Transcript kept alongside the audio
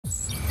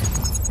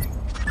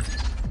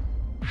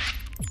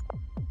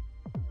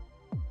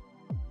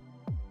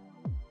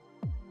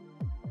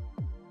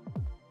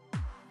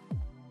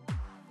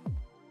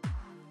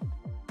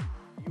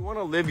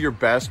want to live your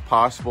best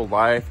possible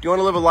life? Do you want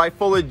to live a life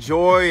full of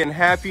joy and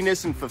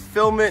happiness and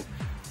fulfillment?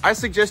 I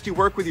suggest you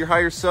work with your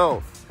higher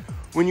self.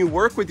 When you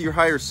work with your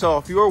higher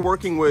self, you are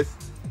working with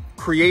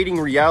creating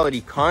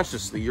reality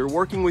consciously. You're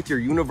working with your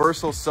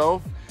universal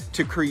self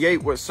to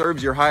create what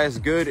serves your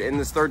highest good in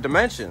this third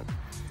dimension.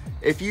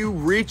 If you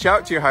reach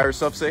out to your higher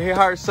self, say, hey,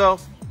 higher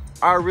self,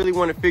 I really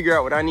want to figure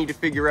out what I need to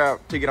figure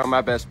out to get on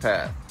my best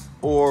path.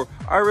 Or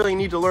I really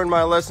need to learn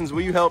my lessons.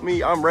 Will you help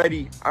me? I'm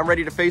ready. I'm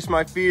ready to face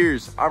my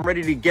fears. I'm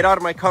ready to get out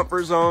of my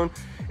comfort zone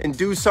and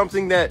do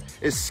something that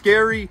is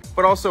scary,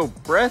 but also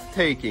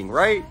breathtaking,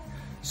 right?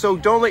 So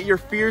don't let your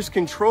fears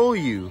control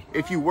you.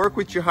 If you work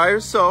with your higher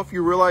self,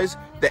 you realize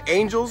the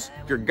angels,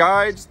 your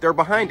guides, they're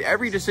behind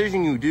every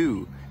decision you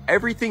do.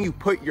 Everything you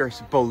put your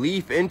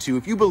belief into.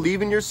 If you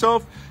believe in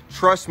yourself,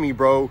 trust me,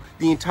 bro,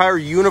 the entire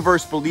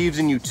universe believes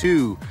in you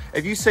too.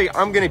 If you say,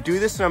 I'm gonna do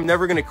this and I'm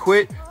never gonna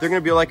quit, they're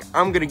gonna be like,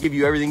 I'm gonna give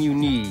you everything you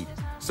need.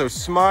 So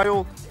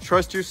smile,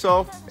 trust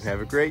yourself, and have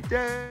a great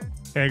day.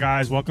 Hey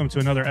guys, welcome to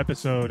another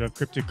episode of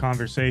Cryptic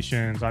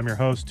Conversations. I'm your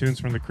host, Tunes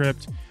from the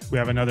Crypt. We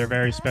have another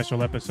very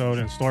special episode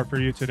in store for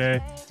you today.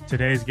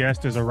 Today's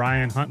guest is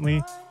Arion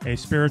Huntley, a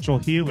spiritual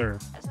healer,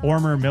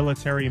 former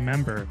military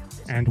member,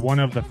 and one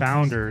of the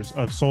founders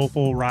of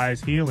Soulful Rise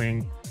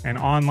Healing, an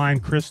online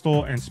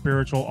crystal and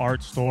spiritual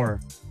art store.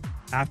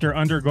 After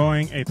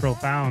undergoing a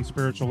profound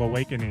spiritual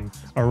awakening,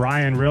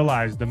 Arion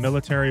realized the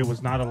military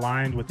was not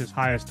aligned with his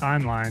highest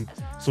timeline,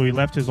 so he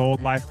left his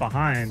old life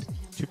behind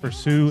to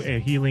pursue a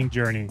healing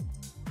journey.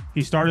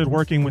 He started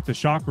working with the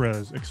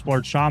chakras,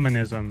 explored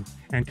shamanism,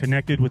 and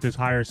connected with his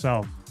higher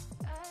self.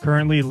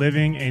 Currently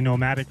living a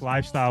nomadic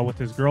lifestyle with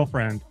his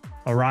girlfriend,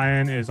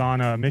 Arion is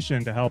on a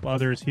mission to help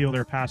others heal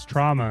their past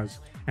traumas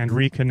and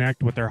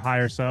reconnect with their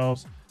higher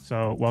selves.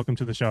 So welcome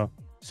to the show.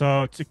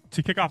 So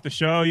to kick off the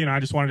show, I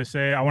just wanted to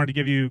say, I wanted to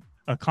give you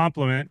a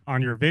compliment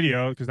on your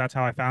video because that's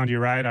how I found you,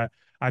 right?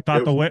 I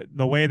thought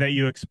the way that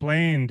you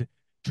explained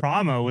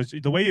trauma was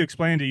the way you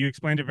explained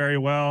it very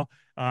well.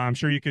 I'm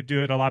sure you could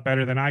do it a lot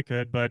better than I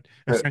could, but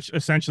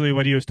essentially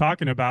what he was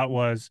talking about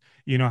was,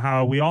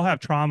 how we all have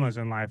traumas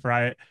in life,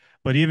 right?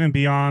 But even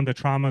beyond the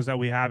traumas that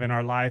we have in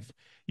our life,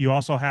 you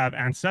also have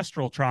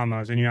ancestral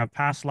traumas and you have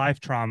past life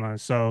traumas.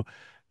 So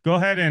go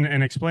ahead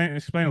and explain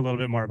a little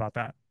bit more about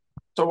that.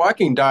 So I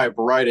can dive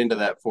right into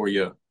that for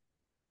you.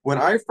 When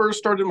I first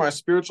started my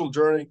spiritual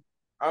journey,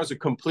 I was a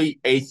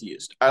complete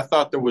atheist. I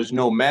thought there was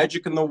no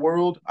magic in the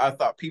world. I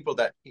thought people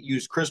that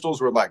use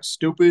crystals were like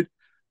stupid.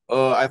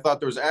 I thought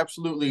there was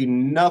absolutely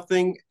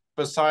nothing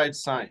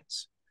besides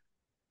science.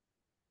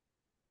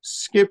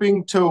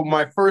 Skipping to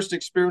my first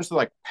experience with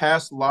like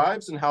past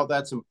lives and how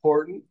that's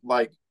important,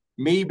 like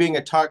me being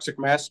a toxic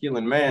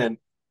masculine man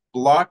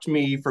blocked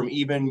me from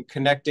even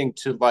connecting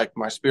to like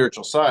my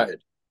spiritual side.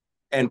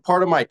 And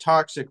part of my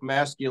toxic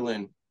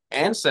masculine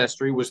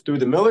ancestry was through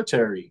the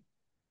military.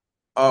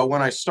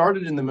 When I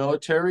started in the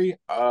military,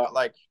 I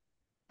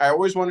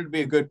always wanted to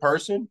be a good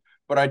person,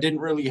 but I didn't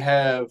really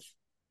have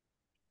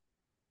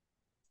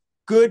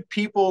good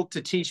people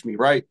to teach me,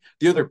 right?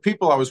 The other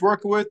people I was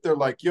working with, they're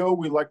like, yo,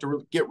 we like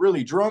to get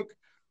really drunk.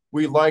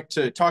 We like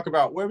to talk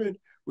about women.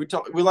 We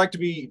like to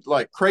be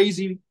like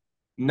crazy,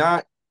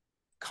 not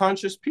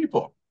conscious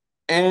people.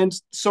 And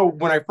so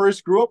when I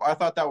first grew up, I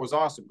thought that was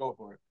awesome. Go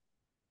for it.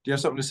 Do you have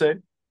something to say?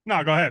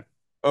 No, go ahead.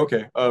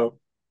 Okay.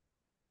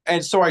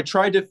 And so I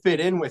tried to fit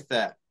in with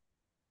that.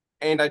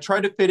 And I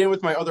tried to fit in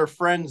with my other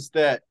friends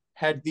that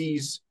had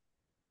these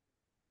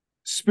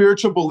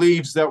spiritual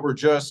beliefs that were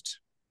just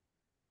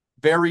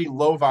very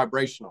low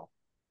vibrational.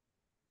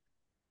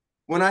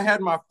 When I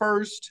had my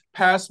first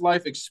past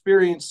life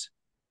experience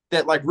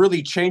that like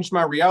really changed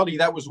my reality,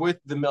 that was with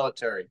the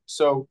military.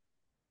 So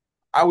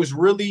I was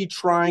really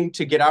trying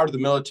to get out of the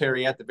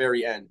military at the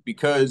very end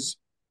because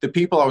the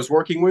people I was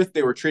working with,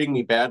 they were treating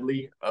me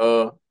badly.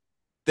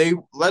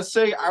 Let's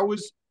say I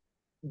was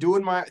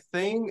doing my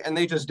thing and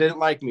they just didn't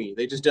like me.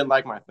 They just didn't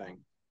like my thing.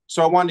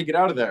 So I wanted to get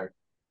out of there.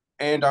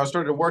 And I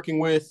started working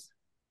with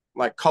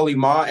like Kali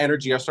Ma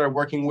energy. I started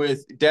working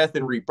with death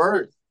and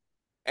rebirth.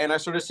 And I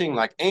started seeing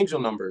like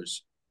angel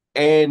numbers.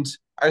 And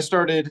I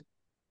started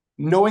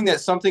knowing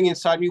that something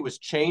inside me was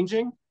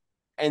changing.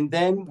 And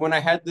then when I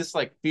had this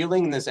like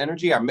feeling and this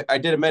energy, I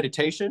did a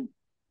meditation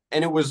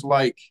and it was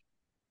like,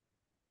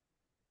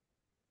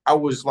 I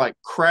was like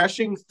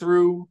crashing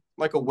through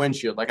like a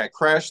windshield. Like I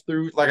crashed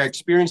through, like I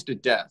experienced a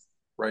death,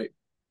 right?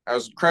 I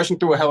was crashing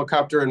through a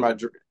helicopter in my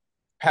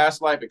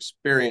past life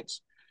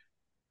experience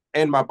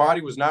and my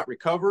body was not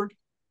recovered.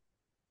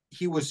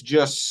 He was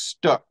just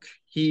stuck.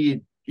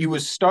 He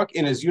was stuck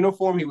in his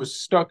uniform. He was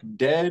stuck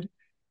dead.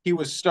 He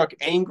was stuck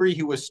angry.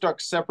 He was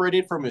stuck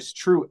separated from his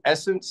true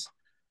essence.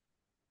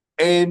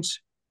 And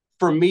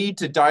for me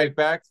to dive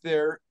back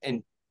there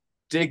and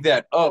dig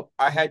that up,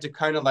 I had to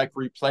kind of like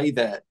replay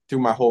that through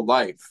my whole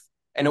life.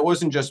 And it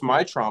wasn't just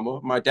my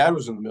trauma. My dad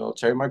was in the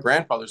military. My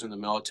grandfather's in the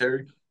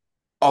military.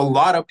 A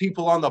lot of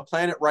people on the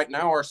planet right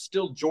now are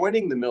still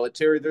joining the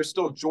military. They're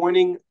still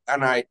joining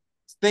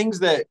things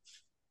that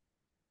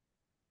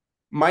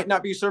might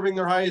not be serving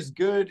their highest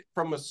good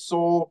from a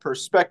soul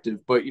perspective.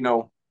 But,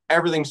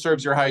 everything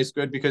serves your highest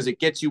good because it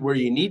gets you where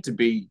you need to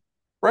be.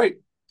 Right.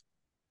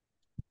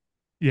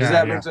 Does Yeah,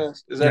 that make yeah,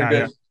 sense? Is that yeah,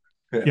 yeah.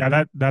 good? Yeah.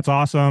 Yeah, that's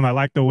awesome. I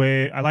like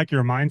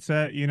your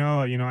mindset,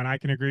 and I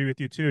can agree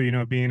with you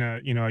too, being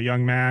a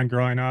young man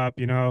growing up,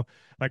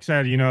 like I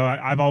said,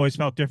 I've always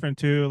felt different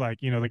too.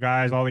 Like, the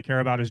guys, all they care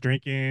about is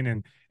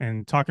drinking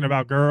and talking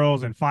about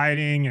girls and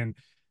fighting. And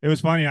it was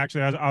funny,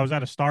 actually. I was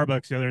at a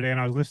Starbucks the other day and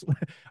I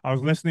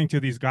was listening to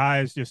these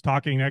guys just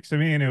talking next to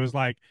me, and it was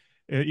like,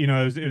 it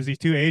was these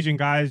two Asian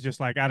guys just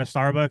like at a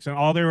Starbucks, and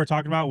all they were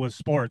talking about was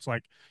sports,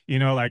 like,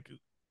 like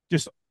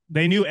just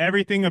they knew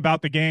everything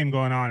about the game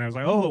going on. It was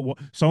like, oh,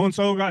 so and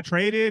so got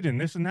traded and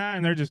this and that,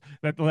 and they're just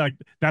that like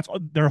that's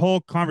their whole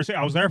conversation.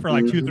 I was there for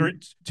like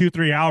Hmm.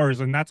 3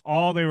 hours, and that's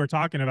all they were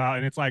talking about.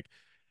 And it's like,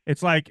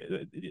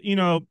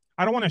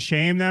 I don't want to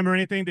shame them or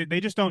anything. They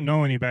just don't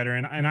know any better,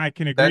 and I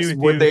can agree That's with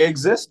what you. they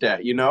exist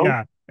at, you know?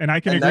 Yeah, and I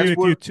can And agree that's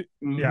with you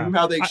where too. Yeah,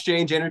 how they I,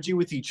 exchange energy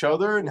with each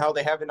other and how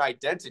they have an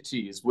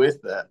identity is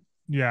with that.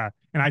 Yeah,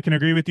 and I can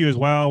agree with you as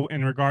well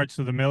in regards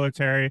to the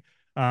military.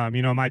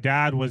 My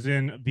dad was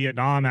in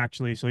Vietnam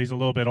actually, so he's a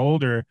little bit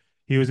older.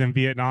 He was in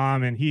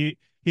Vietnam, and he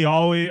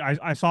always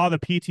I saw the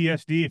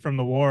PTSD from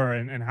the war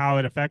and how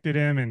it affected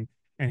him,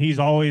 and he's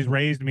always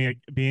raised me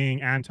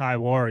being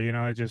anti-war.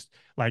 It just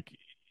like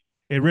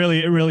it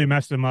really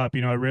messed him up.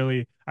 It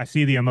really I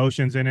see the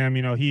emotions in him.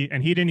 He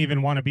didn't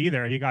even want to be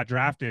there. He got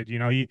drafted.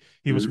 Hmm.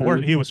 He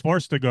was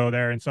forced to go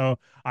there, and so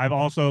I've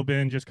also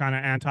been just kind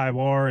of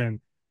anti-war and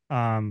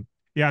um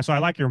yeah. So I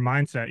like your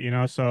mindset.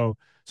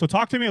 So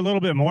talk to me a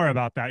little bit more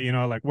about that.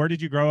 Like where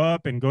did you grow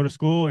up and go to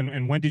school,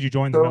 and when did you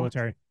join the So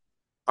military?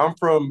 I'm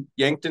from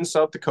Yankton,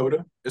 South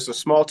Dakota. It's a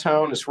small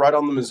town. It's right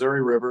on the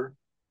Missouri River.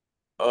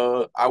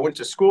 I went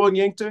to school in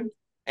Yankton,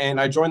 and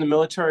I joined the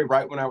military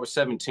right when I was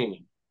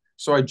 17.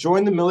 So I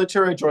joined the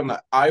military. I joined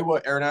the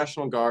Iowa Air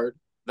National Guard.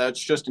 That's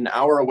just an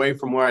hour away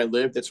from where I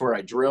lived. That's where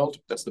I drilled.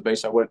 That's the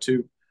base I went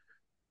to.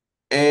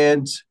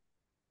 And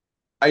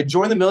I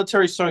joined the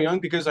military so young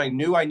because I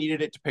knew I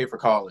needed it to pay for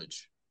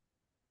college.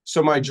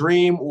 So my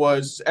dream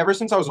was, ever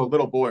since I was a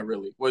little boy,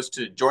 really, was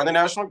to join the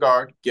National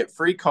Guard, get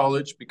free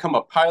college, become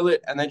a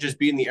pilot, and then just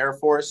be in the Air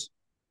Force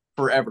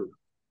forever.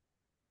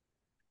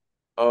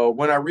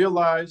 When I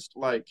realized,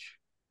 like,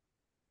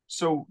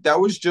 so that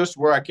was just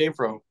where I came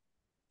from.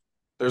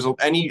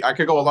 I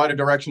could go a lot of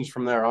directions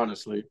from there,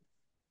 honestly.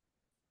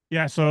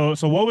 Yeah, so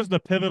what was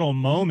the pivotal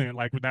moment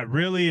like that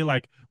really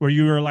like where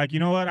you were like, you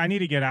know what, I need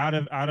to get out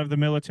of the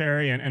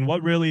military, and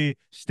what really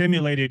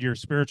stimulated your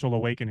spiritual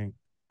awakening?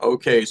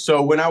 Okay,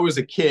 so when I was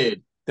a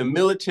kid, the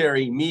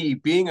military, me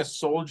being a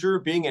soldier,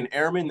 being an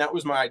airman, that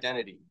was my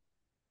identity.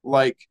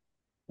 Like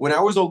when I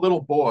was a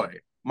little boy,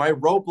 my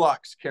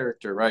Roblox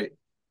character, right,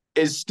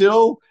 is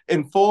still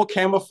in full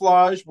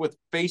camouflage with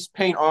face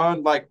paint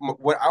on. Like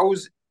when I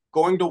was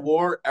going to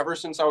war ever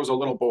since I was a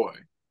little boy.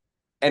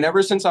 And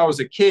ever since I was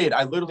a kid,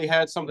 I literally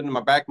had something in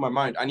my back of my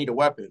mind. I need a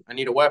weapon. I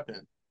need a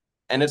weapon.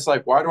 And it's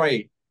like, why do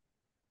I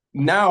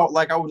now?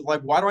 Like, I was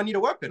like, why do I need a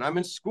weapon? I'm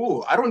in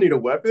school. I don't need a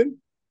weapon.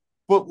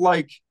 But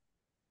like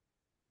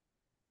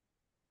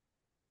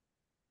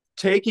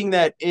taking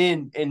that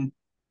in and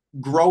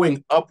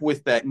growing up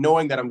with that,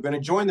 knowing that I'm going to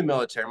join the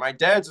military. My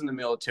dad's in the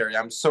military.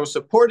 I'm so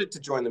supported to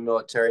join the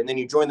military. And then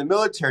you join the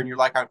military and you're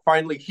like, I'm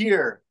finally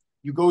here.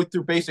 You go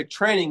through basic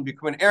training,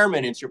 become an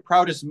airman. It's your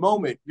proudest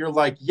moment. You're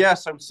like,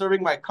 yes, I'm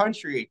serving my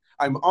country.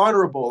 I'm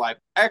honorable. I have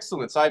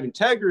excellence. I have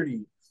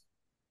integrity.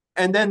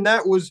 And then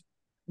that was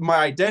my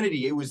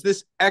identity. It was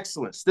this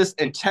excellence, this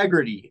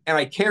integrity. And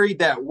I carried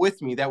that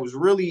with me. That was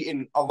really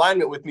in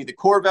alignment with me. The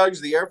core values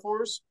of the Air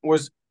Force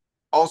was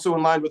also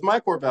in line with my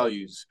core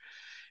values.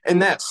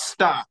 And that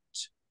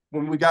stopped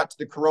when we got to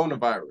the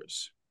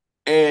coronavirus.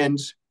 And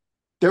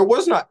there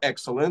was not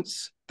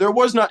excellence, there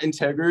was not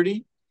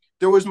integrity.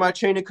 There was my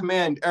chain of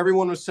command.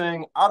 Everyone was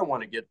saying, I don't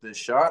want to get this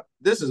shot.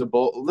 This is a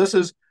bull. This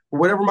is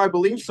whatever my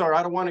beliefs are.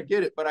 I don't want to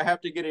get it, but I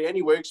have to get it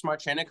anyway because my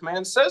chain of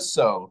command says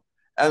so.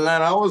 And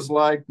then I was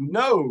like,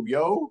 no,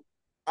 yo,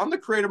 I'm the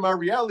creator of my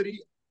reality.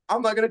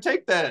 I'm not going to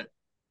take that.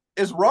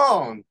 It's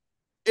wrong.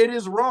 It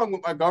is wrong.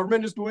 What my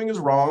government is doing is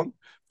wrong.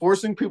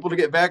 Forcing people to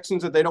get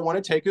vaccines that they don't want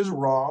to take is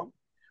wrong.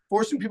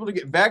 Forcing people to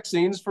get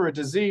vaccines for a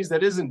disease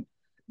that isn't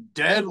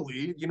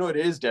deadly, it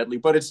is deadly,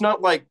 but it's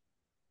not like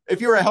if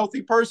you're a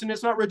healthy person,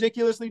 it's not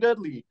ridiculously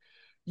deadly.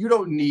 You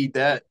don't need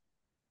that.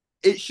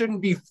 It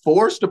shouldn't be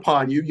forced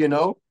upon you.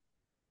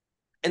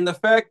 And the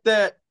fact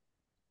that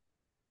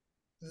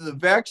the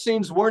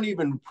vaccines weren't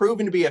even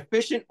proven to be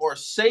efficient or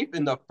safe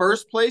in the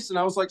first place. And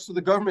I was like, so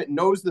the government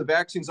knows the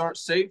vaccines aren't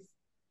safe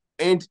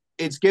and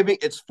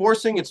it's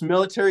forcing its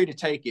military to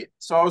take it.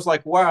 So I was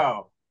like,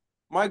 wow,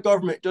 my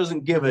government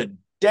doesn't give a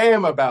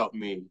damn about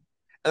me.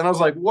 And I was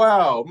like,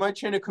 wow, my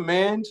chain of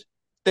command,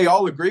 they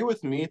all agree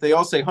with me. They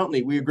all say,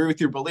 Huntley, we agree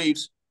with your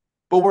beliefs,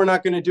 but we're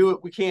not going to do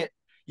it. We can't.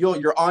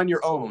 You're on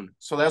your own.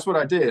 So that's what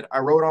I did. I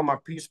wrote on my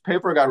piece of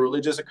paper, got a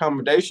religious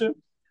accommodation.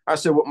 I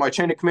said, what my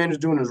chain of command is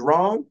doing is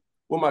wrong.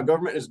 What my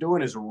government is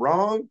doing is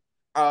wrong.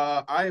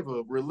 I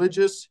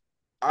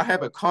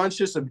have a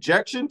conscious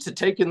objection to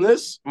taking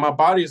this. My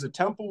body is a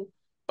temple.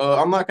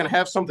 I'm not going to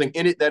have something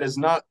in it that is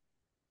not.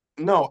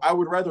 No, I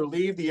would rather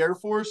leave the Air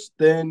Force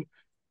than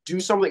do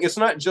something. It's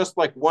not just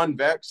like one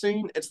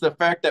vaccine, it's the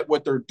fact that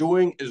what they're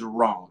doing is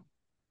wrong.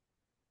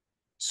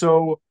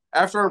 So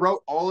after I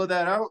wrote all of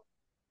that out,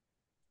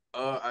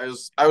 I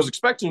was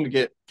expecting to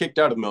get kicked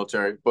out of the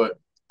military, but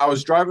I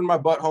was driving my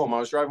butt home. I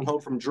was driving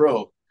home from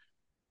drill,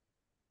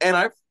 and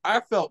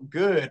I felt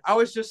good. I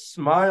was just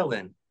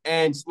smiling,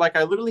 and like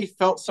I literally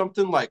felt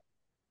something like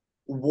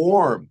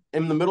warm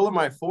in the middle of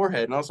my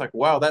forehead, and I was like,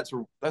 "Wow, that's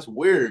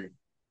weird."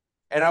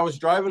 And I was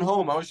driving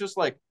home. I was just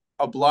like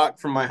a block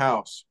from my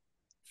house.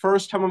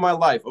 First time in my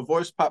life, a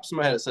voice pops in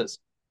my head that says,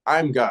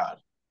 "I'm God,"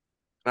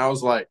 and I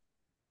was like,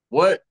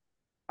 "What?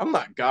 I'm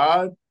not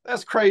God.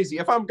 That's crazy.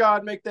 If I'm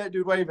God, make that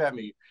dude wave at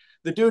me."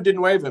 The dude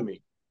didn't wave at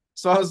me.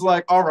 So I was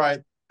like, all right,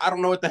 I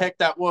don't know what the heck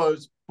that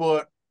was,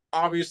 but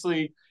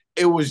obviously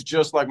it was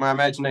just like my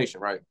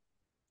imagination, right?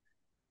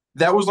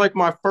 That was like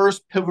my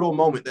first pivotal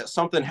moment that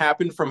something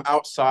happened from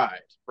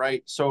outside,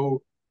 right?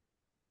 So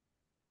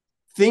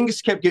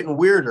things kept getting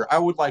weirder. I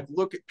would like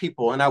look at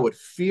people and I would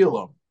feel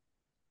them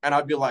and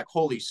I'd be like,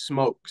 holy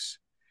smokes.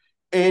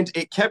 And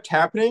it kept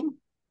happening.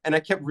 And I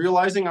kept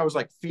realizing I was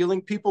like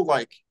feeling people,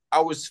 like I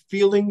was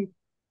feeling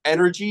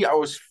energy.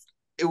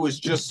 It was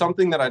just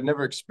something that I'd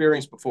never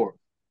experienced before.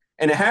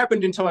 And it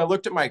happened until I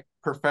looked at my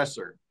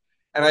professor.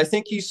 And I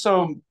think he's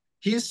some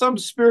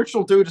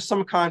spiritual dude of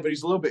some kind, but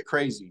he's a little bit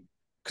crazy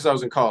because I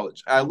was in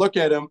college. I look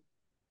at him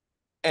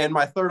and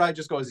my third eye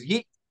just goes,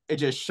 yeet, it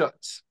just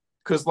shuts.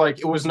 Because like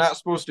it was not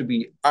supposed to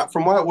be,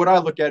 from what I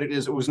look at it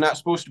is, it was not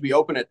supposed to be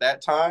open at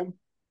that time.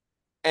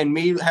 And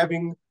me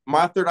having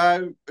my third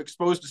eye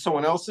exposed to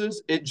someone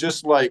else's, it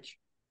just like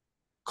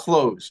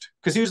closed.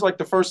 Because he was like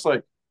the first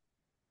like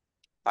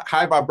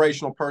high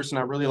vibrational person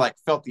I really like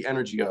felt the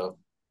energy of.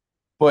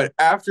 But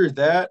after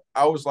that,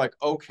 I was like,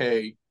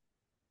 okay,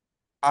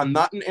 I'm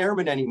not an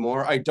airman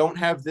anymore. I don't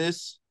have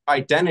this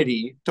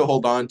identity to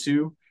hold on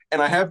to.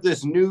 And I have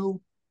this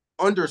new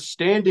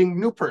understanding,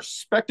 new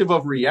perspective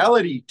of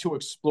reality to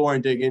explore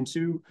and dig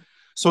into.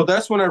 So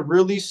that's when I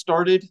really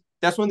started.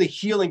 That's when the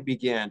healing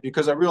began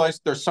because I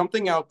realized there's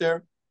something out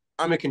there.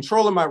 I'm in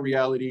control of my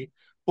reality.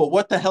 But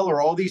what the hell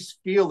are all these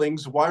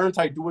feelings? Why aren't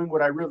I doing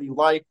what I really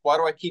like? Why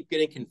do I keep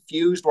getting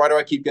confused? Why do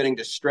I keep getting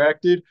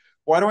distracted?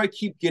 Why do I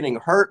keep getting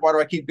hurt? Why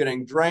do I keep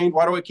getting drained?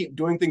 Why do I keep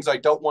doing things I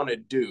don't want to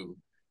do?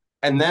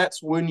 And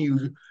that's when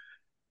you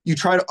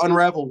try to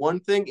unravel one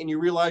thing and you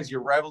realize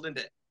you're raveled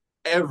into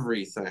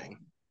everything.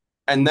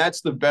 And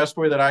that's the best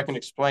way that I can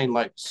explain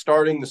like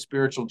starting the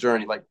spiritual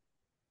journey, like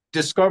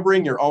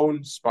discovering your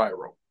own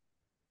spiral.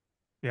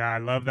 Yeah, I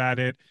love that.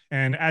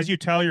 And as you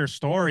tell your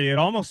story, it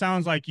almost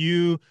sounds like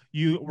you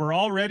were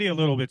already a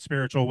little bit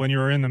spiritual when you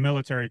were in the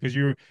military because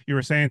you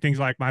were saying things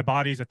like my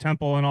body's a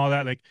temple and all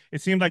that. Like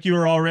it seemed like you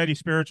were already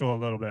spiritual a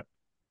little bit.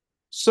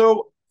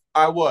 So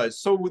I was.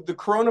 So with the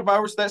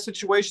coronavirus, that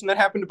situation that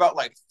happened about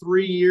like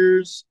 3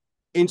 years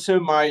into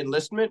my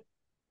enlistment.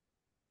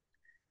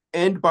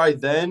 And by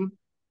then,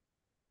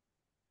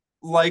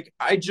 like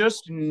I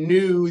just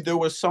knew there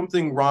was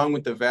something wrong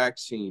with the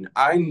vaccine.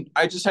 I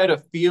just had a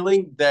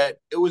feeling that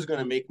it was going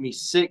to make me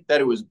sick,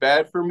 that it was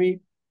bad for me,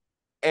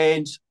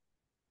 and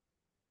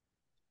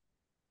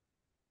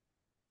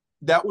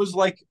that was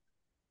like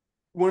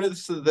one of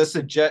the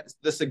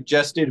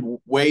suggested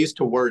ways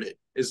to word it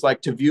is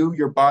like to view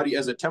your body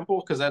as a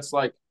temple because that's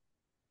like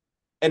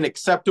an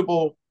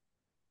acceptable.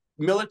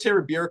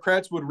 Military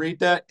bureaucrats would read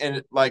that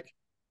and like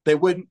they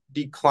wouldn't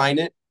decline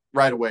it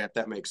right away if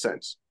that makes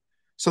sense.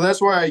 So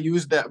that's why I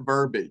used that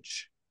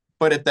verbiage.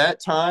 But at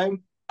that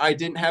time, I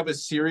didn't have a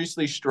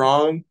seriously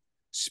strong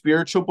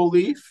spiritual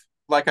belief.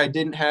 Like I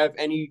didn't have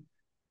any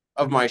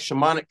of my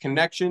shamanic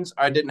connections.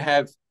 I didn't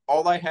have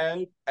all I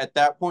had at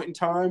that point in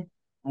time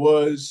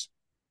was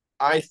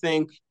I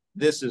think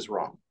this is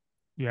wrong.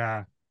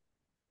 Yeah.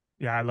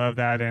 Yeah, I love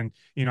that. And,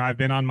 I've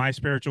been on my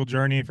spiritual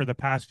journey for the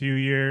past few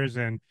years,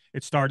 and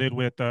it started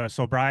with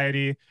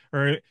sobriety,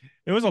 or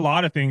it was a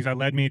lot of things that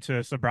led me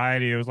to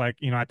sobriety. It was like,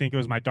 I think it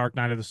was my dark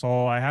night of the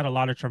soul. I had a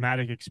lot of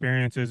traumatic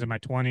experiences in my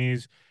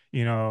 20s,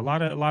 a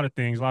lot of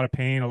things, a lot of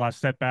pain, a lot of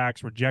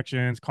setbacks,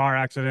 rejections, car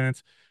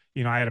accidents.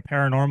 I had a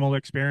paranormal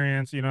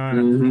experience, and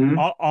Mm-hmm.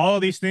 all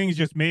of these things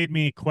just made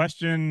me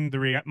question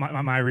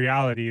my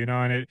reality,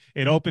 and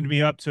it opened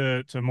me up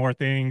to more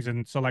things.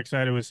 And so, like I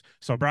said, it was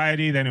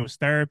sobriety, then it was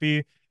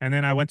therapy, and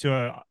then I went to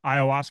a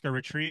ayahuasca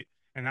retreat,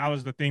 and that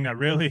was the thing that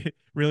really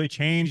really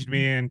changed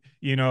me. And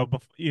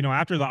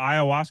after the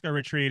ayahuasca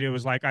retreat, it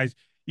was like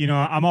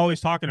I'm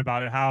always talking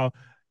about it, how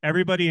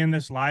everybody in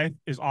this life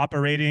is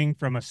operating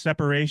from a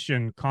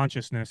separation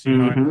consciousness,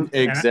 Mm-hmm. and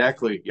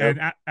Exactly. Yep.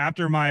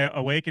 after my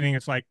awakening,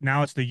 it's like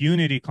now it's the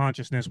unity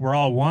consciousness. We're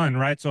all one,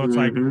 right? So it's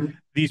like Mm-hmm.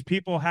 these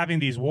people having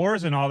these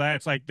wars and all that.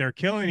 It's like they're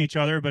killing each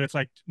other, but it's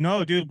like,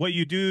 no, dude, what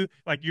you do,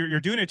 like you're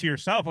doing it to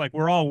yourself. Like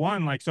we're all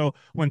one. Like so,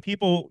 when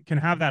people can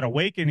have that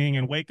awakening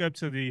and wake up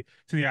to the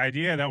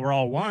idea that we're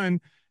all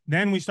one,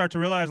 then we start to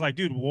realize, like,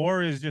 dude,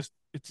 war is just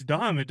it's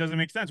dumb. It doesn't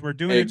make sense. We're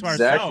doing it to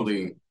ourselves.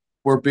 Exactly.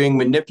 We're being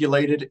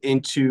manipulated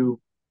into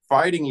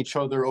fighting each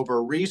other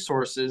over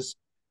resources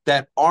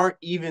that aren't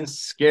even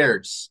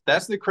scared.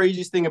 That's the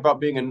craziest thing about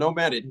being a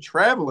nomad and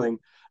traveling.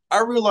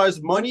 I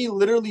realized money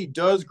literally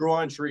does grow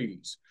on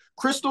trees.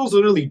 Crystals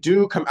literally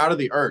do come out of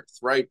the earth,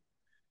 right?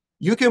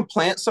 You can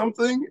plant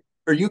something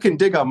or you can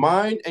dig a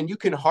mine and you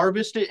can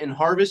harvest it and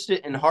harvest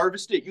it and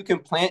harvest it. You can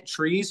plant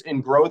trees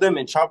and grow them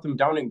and chop them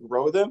down and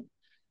grow them.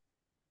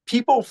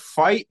 People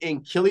fight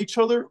and kill each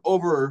other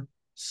over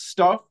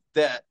stuff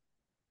that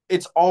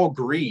it's all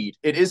greed.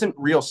 It isn't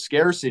real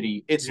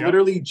scarcity. It's Yep.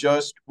 literally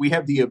just we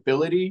have the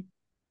ability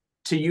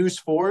to use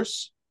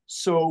force.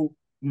 So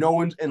no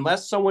one,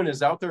 unless someone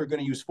is out there going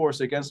to use force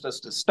against us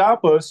to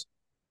stop us,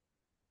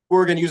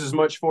 we're going to use as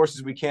much force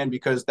as we can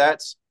because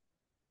that's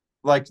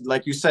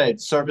like you said,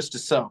 service to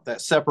self.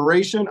 That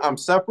separation. I'm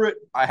separate.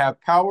 I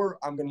have power.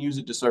 I'm going to use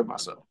it to serve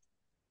myself.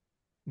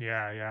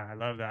 Yeah, yeah, I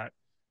love that.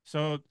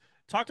 So,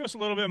 talk to us a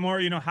little bit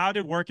more. How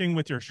did working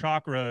with your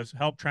chakras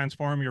help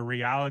transform your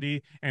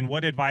reality, and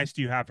what advice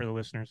do you have for the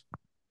listeners?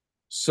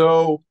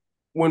 So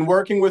when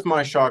working with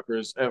my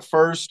chakras, at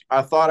first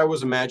I thought I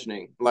was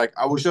imagining, like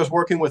I was just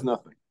working with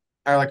nothing.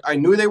 I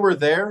knew they were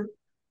there,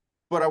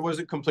 but I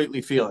wasn't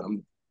completely feeling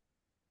them.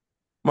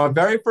 My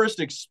very first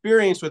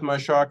experience with my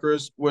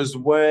chakras was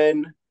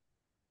when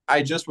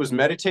I just was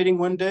meditating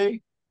one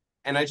day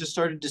and I just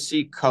started to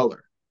see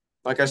color.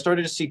 Like I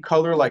started to see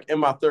color like in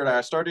my third eye.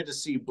 I started to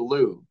see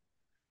blue.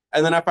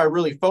 And then if I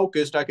really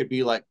focused, I could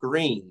be like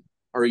green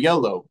or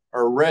yellow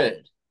or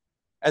red.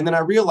 And then I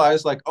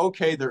realized like,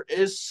 okay, there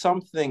is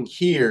something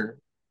here.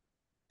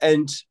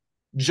 And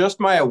just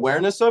my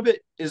awareness of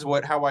it is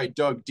what how I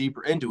dug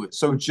deeper into it.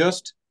 So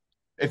just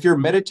if you're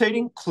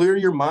meditating, clear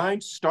your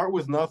mind, start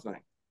with nothing.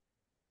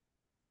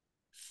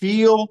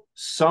 Feel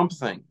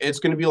something. It's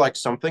going to be like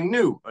something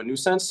new, a new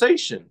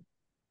sensation.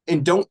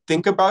 And don't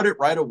think about it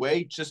right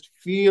away, just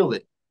feel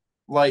it.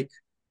 Like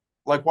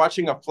like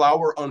watching a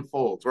flower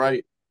unfold,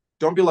 right?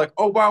 Don't be like,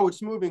 oh wow,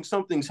 it's moving,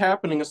 something's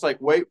happening. It's like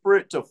wait for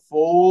it to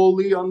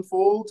fully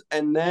unfold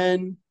and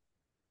then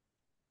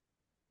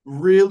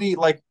really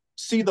like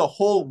see the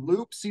whole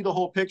loop, see the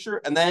whole picture,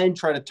 and then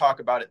try to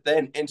talk about it,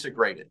 then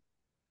integrate it.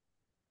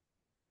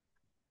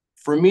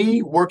 For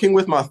me, working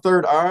with my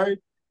third eye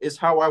is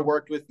how I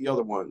worked with the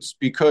other ones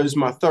because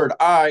my third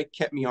eye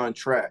kept me on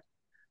track.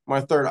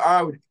 My third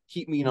eye would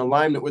keep me in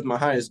alignment with my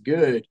highest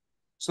good.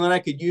 So then I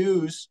could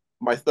use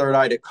my third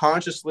eye to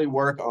consciously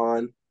work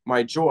on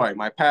my joy,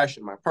 my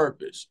passion, my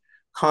purpose,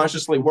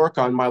 consciously work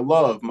on my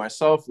love, my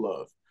self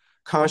love,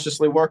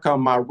 consciously work on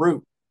my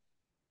root.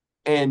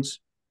 And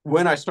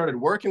when I started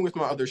working with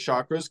my other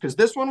chakras, because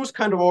this one was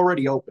kind of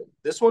already open,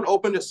 this one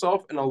opened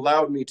itself and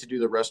allowed me to do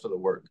the rest of the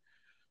work.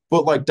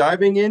 But like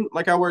diving in,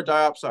 like I wear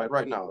diopside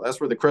right now, that's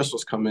where the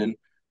crystals come in.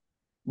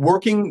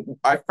 Working,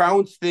 I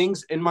found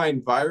things in my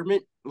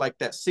environment like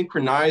that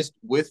synchronized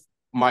with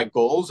my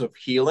goals of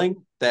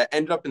healing that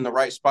ended up in the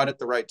right spot at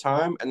the right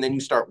time. And then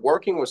you start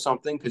working with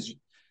something because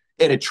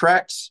it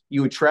attracts,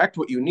 you attract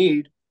what you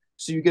need.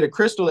 So you get a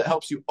crystal that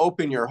helps you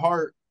open your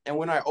heart. And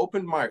when I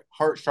opened my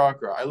heart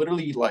chakra, I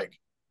literally like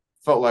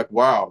felt like,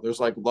 wow, there's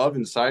like love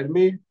inside of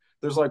me.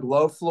 There's like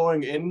love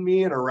flowing in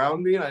me and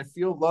around me. And I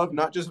feel love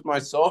not just with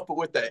myself, but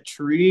with that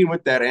tree and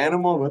with that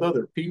animal and with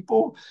other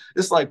people.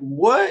 It's like,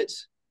 what?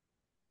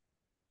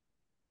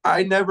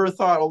 I never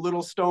thought a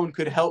little stone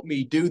could help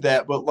me do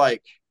that, but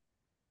like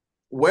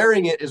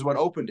wearing it is what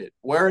opened it.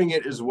 Wearing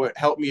it is what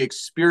helped me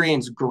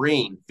experience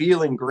green,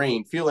 feeling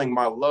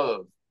my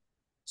love.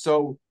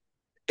 So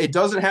it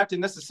doesn't have to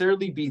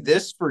necessarily be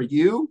this for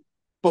you,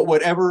 but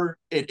whatever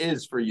it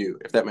is for you,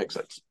 if that makes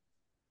sense.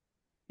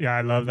 Yeah,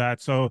 I love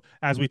that. So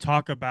as we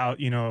talk about,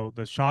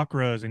 the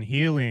chakras and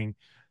healing,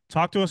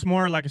 talk to us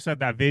more, like I said,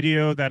 that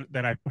video that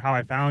I how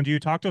I found you.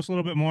 Talk to us a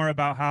little bit more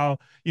about how,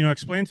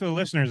 explain to the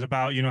listeners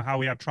about, how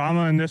we have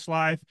trauma in this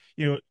life,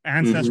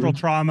 ancestral Mm-hmm.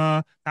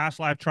 trauma, past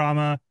life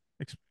trauma.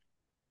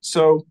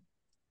 So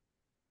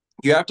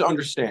you have to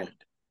understand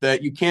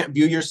that you can't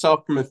view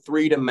yourself from a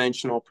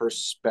three-dimensional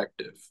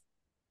perspective.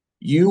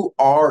 You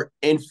are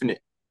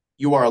infinite.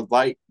 You are a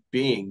light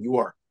being. You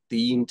are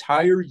the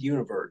entire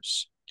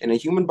universe in a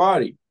human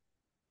body.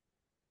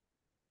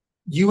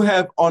 You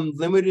have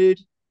unlimited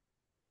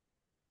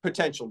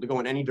potential to go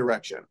in any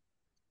direction.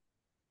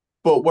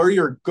 But where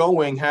you're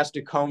going has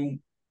to come,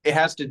 it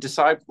has to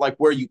decide like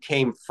where you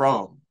came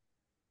from.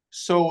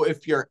 So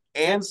if your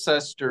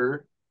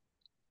ancestor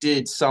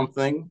did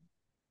something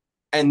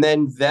and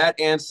then that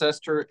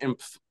ancestor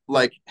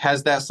like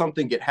has that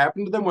something get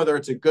happen to them, whether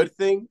it's a good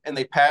thing and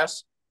they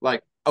pass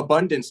like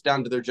abundance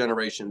down to their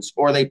generations,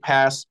 or they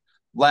pass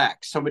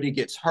lack. Somebody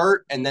gets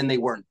hurt and then they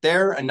weren't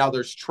there, and now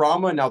there's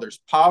trauma, now there's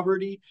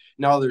poverty,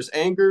 now there's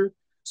anger.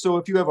 So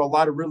if you have a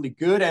lot of really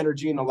good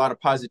energy and a lot of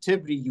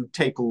positivity, you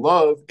take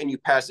love and you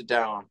pass it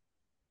down.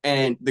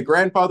 And the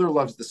grandfather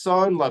loves the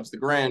son, loves the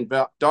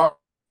granddaughter,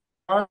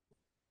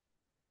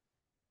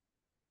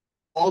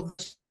 all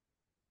this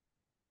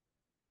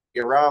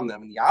around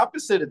them. And the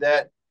opposite of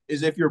that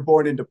is if you're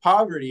born into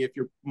poverty, if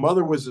your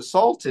mother was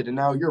assaulted and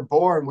now you're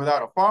born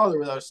without a father,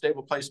 without a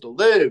stable place to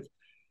live,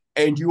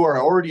 and you are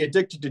already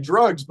addicted to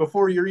drugs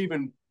before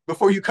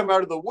you come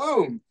out of the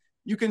womb,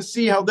 you can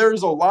see how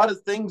there's a lot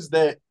of things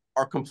that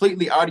are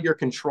completely out of your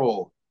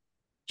control.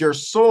 Your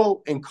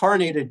soul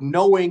incarnated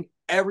knowing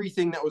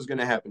everything that was going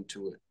to happen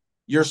to it.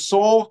 Your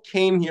soul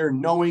came here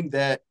knowing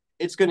that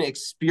it's going to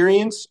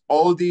experience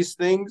all of these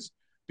things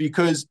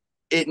because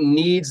it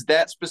needs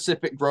that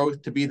specific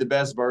growth to be the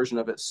best version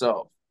of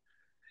itself.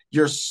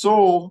 Your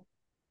soul,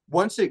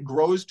 once it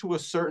grows to a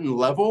certain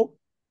level,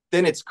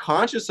 then it's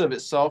conscious of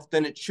itself,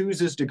 then it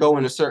chooses to go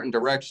in a certain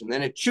direction.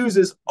 Then it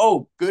chooses,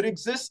 oh, good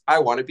exists, I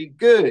want to be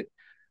good.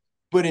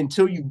 But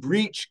until you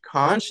reach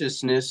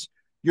consciousness,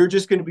 you're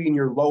just going to be in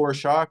your lower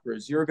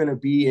chakras. You're going to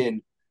be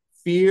in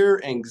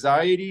fear,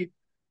 anxiety.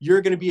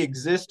 You're going to be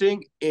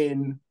existing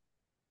in,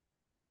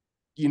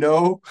 you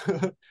know,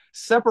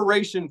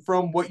 separation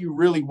from what you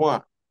really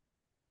want.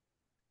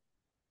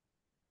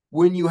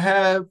 When you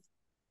have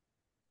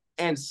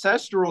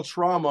ancestral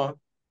trauma,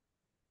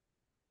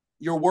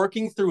 you're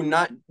working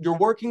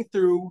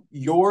through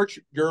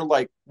your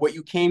like what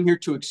you came here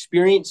to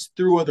experience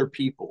through other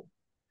people.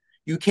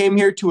 You came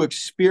here to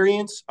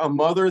experience a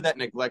mother that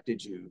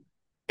neglected you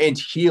and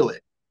heal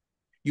it.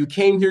 You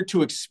came here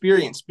to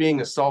experience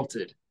being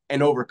assaulted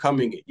and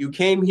overcoming it. You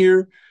came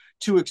here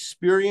to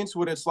experience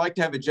what it's like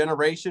to have a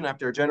generation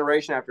after a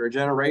generation after a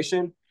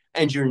generation,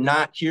 and you're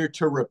not here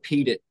to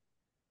repeat it.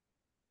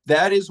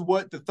 That is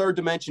what the third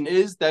dimension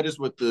is. That is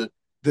what the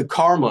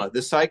karma,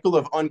 the cycle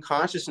of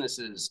unconsciousness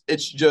is.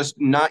 It's just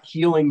not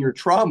healing your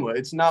trauma.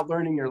 It's not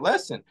learning your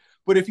lesson.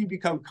 But if you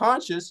become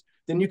conscious,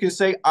 then you can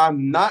say,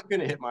 I'm not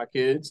going to hit my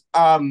kids.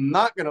 I'm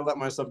not going to let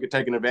myself get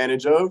taken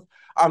advantage of.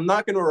 I'm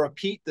not going to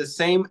repeat the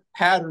same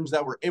patterns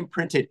that were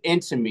imprinted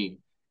into me.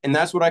 And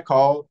that's what I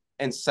call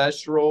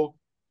ancestral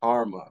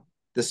karma,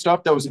 the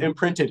stuff that was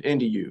imprinted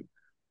into you.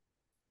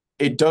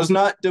 It does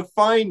not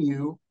define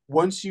you.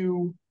 Once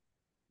you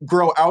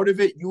grow out of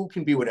it, you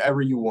can be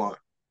whatever you want.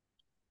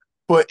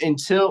 But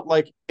until,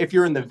 like, if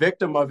you're in the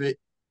victim of it,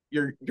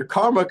 your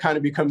karma kind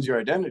of becomes your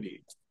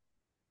identity.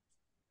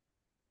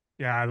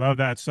 Yeah, I love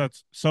that. So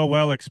it's so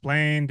well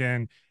explained.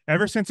 And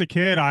ever since a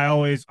kid, I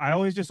always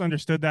just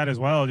understood that as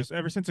well. Just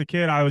ever since a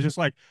kid, I was just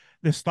like,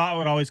 this thought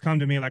would always come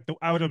to me. Like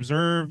I would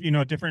observe,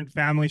 different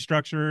family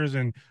structures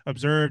and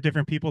observe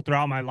different people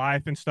throughout my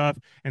life and stuff.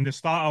 And this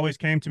thought always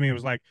came to me. It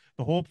was like,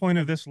 the whole point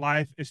of this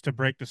life is to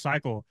break the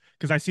cycle.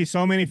 Because I see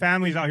so many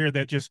families out here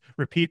that just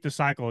repeat the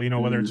cycle,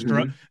 whether it's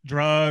Mm-hmm.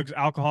 drugs,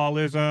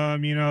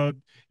 alcoholism,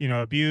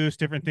 abuse,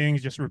 different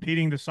things, just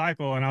repeating the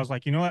cycle. And I was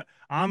like, you know what?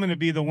 I'm going to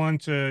be the one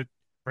to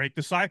break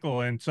the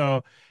cycle. And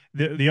so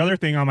the other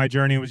thing on my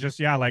journey was just,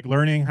 yeah, like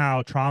learning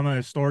how trauma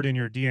is stored in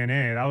your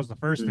DNA. That was the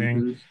first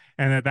thing. Mm-hmm.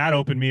 And that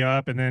opened me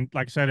up. And then,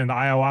 like I said, in the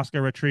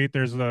ayahuasca retreat,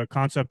 there's the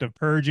concept of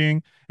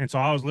purging. And so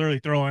I was literally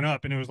throwing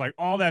up, and it was like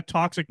all that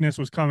toxicness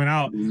was coming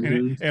out, and it,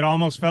 Mm-hmm. it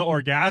almost felt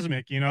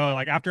orgasmic,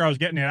 like after I was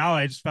getting it out,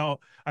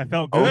 I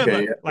felt good.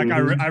 Okay. Like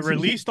I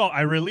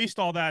Mm-hmm. released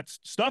all that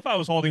stuff I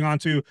was holding on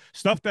to,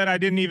 stuff that I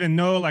didn't even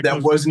know, like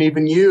That wasn't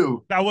even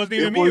you. that wasn't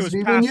It even me.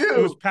 wasn't even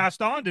It was you.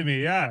 passed on to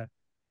me. Yeah.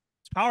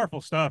 It's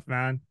powerful stuff,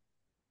 man.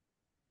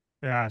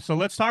 Yeah. So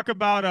let's talk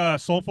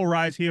about Soulful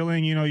Rise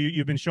Healing.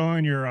 You've been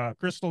showing your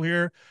crystal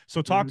here.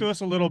 So talk Mm-hmm. to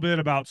us a little bit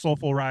about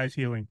Soulful Rise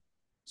Healing.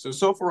 So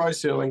Soulful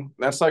Rise Healing,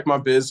 that's like my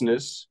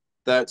business.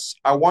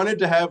 I wanted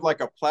to have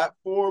like a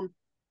platform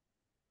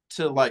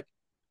to like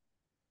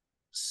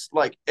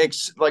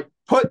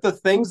put the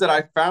things that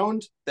I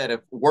found that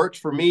have worked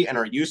for me and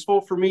are useful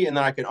for me, and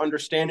then I can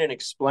understand and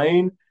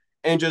explain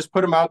and just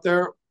put them out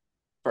there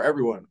for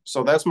everyone.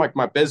 So that's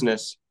my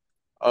business.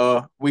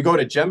 We go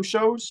to gem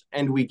shows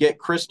and we get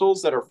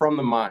crystals that are from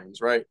the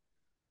mines, right?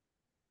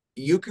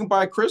 You can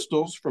buy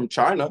crystals from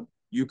China,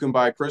 you can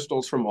buy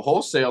crystals from a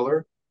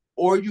wholesaler,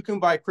 or you can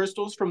buy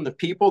crystals from the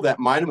people that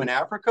mine them in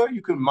Africa.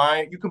 You can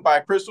buy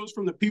crystals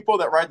from the people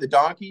that ride the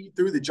donkey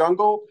through the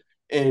jungle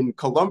in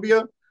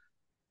Colombia.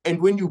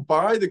 And when you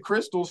buy the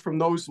crystals from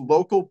those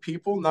local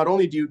people, not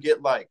only do you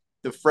get like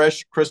the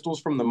fresh crystals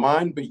from the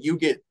mine, but you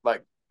get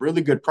like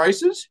really good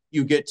prices.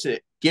 You get to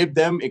give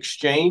them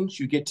exchange.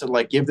 You get to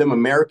like give them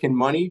American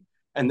money,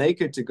 and they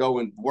get to go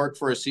and work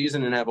for a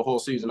season and have a whole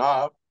season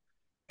off.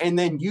 And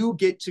then you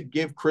get to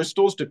give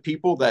crystals to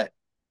people that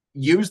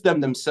use them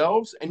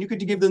themselves, and you get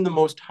to give them the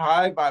most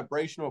high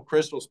vibrational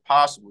crystals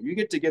possible. You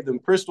get to give them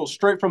crystals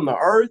straight from the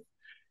earth,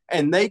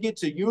 and they get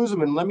to use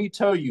them. And let me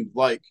tell you,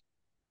 like,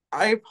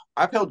 I've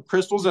held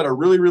crystals that are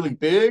really, really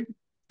big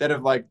that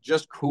have like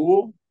just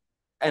cool.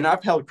 And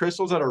I've held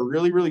crystals that are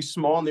really, really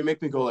small, and they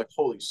make me go like,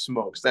 holy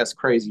smokes, that's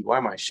crazy. Why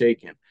am I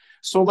shaking?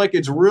 So like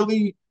it's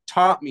really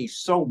taught me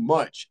so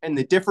much, and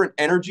the different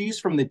energies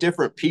from the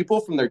different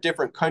people from their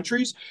different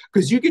countries,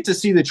 because you get to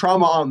see the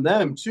trauma on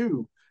them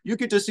too. You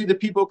get to see the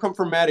people come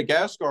from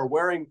Madagascar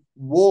wearing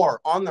war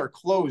on their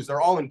clothes.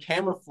 They're all in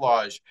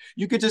camouflage.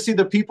 You get to see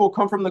the people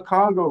come from the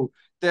Congo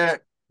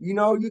that,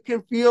 you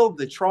can feel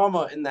the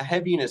trauma and the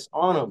heaviness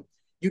on them.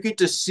 You get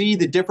to see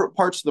the different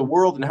parts of the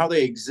world and how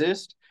they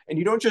exist. And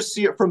you don't just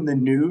see it from the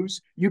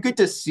news. You get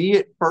to see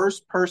it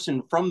first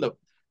person from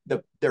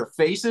their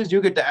faces. You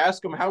get to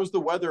ask them, how's the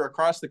weather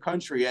across the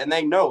country? And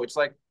they know. It's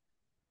like,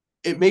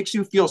 it makes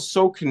you feel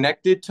so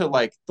connected to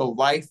like the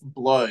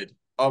lifeblood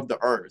of the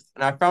earth.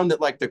 And I found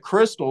that like the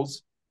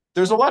crystals,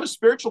 there's a lot of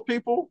spiritual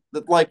people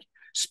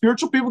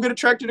get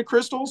attracted to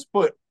crystals,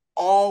 but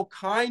all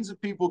kinds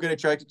of people get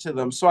attracted to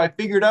them. So I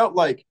figured out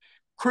like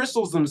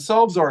crystals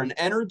themselves are an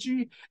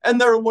energy, and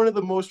they're one of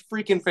the most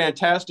freaking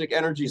fantastic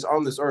energies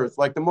on this earth,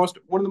 like one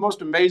of the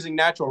most amazing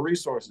natural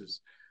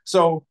resources.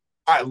 So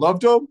I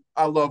loved them.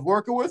 I love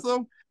working with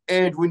them.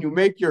 And when you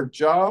make your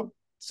job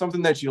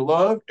something that you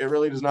love, it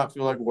really does not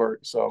feel like work.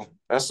 So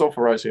that's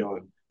Soulful Rise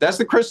Healing. That's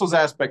the crystals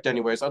aspect,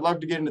 anyways. I'd love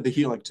to get into the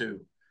healing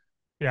too.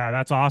 Yeah,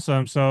 that's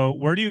awesome. So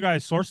where do you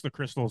guys source the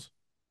crystals?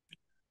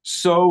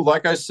 So,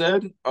 like I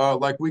said,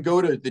 like we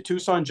go to the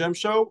Tucson Gem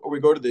Show or we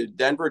go to the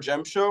Denver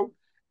Gem Show,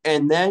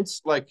 and then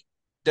it's like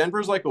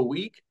Denver's like a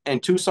week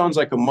and Tucson's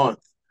like a month.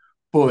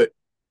 But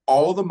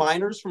all the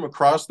miners from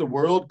across the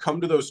world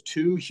come to those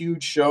two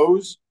huge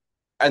shows,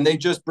 and they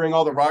just bring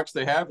all the rocks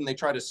they have and they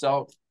try to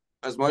sell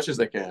as much as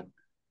they can.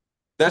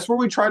 That's where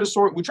we try to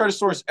source. We try to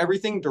source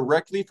everything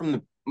directly from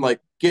the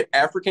like get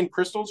African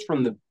crystals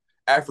from the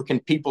African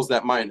peoples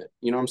that mine it.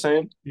 You know what I'm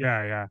saying?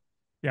 Yeah, yeah.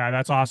 Yeah,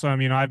 that's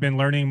awesome. I've been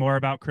learning more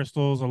about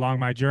crystals along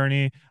my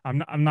journey.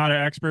 I'm not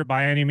an expert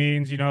by any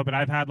means, but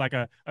I've had like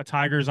a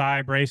tiger's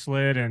eye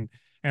bracelet, and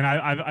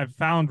I've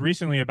found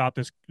recently about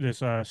this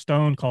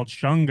stone called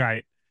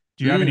shungite.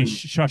 Do you have any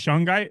Mm,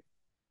 shungite?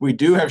 we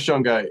do have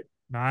shungite.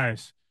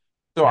 Nice.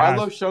 So I Yes.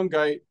 love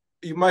shungite.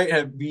 You might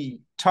have be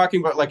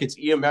talking about like its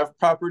EMF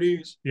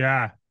properties,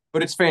 Yeah.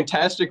 but it's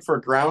fantastic for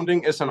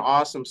grounding. It's an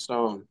awesome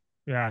stone.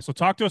 Yeah. So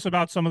talk to us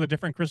about some of the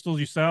different crystals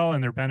you sell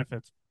and their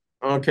benefits.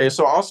 Okay,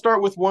 so I'll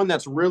start with one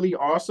that's really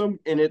awesome,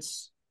 and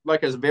it's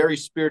like a very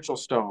spiritual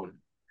stone.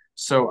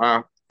 So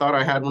I thought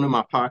I had one in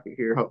my pocket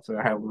here. Hopefully,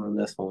 I have one in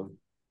this one.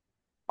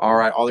 All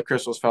right, all the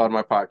crystals fell out of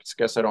my pockets.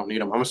 Guess I don't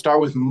need them. I'm gonna start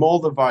with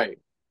moldavite.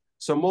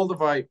 So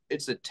moldavite,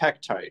 it's a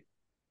tektite.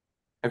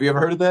 Have you ever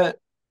heard of that?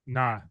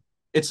 Nah.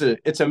 It's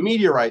a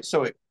meteorite.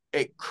 So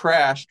it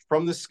crashed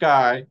from the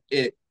sky.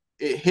 It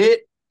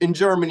hit in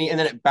Germany and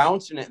then it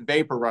bounced and it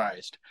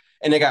vaporized.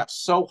 And it got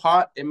so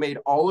hot it made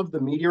all of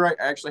the meteorite.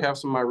 I actually have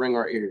some of my ring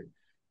right here.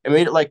 It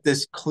made it like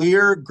this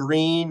clear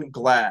green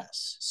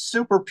glass,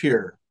 super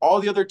pure. All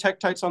the other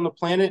tektites on the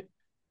planet,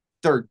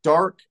 they're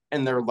dark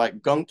and they're like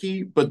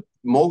gunky, but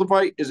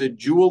moldavite is a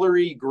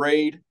jewelry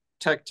grade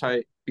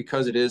tektite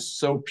because it is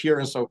so pure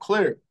and so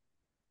clear.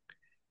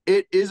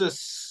 It is a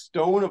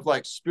stone of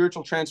like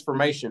spiritual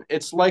transformation.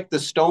 It's like the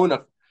stone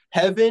of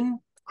heaven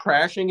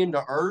crashing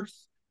into earth.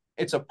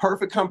 It's a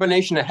perfect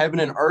combination of heaven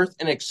and earth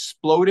and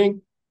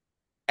exploding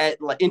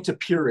at like into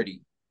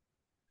purity.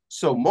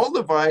 So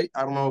moldavite,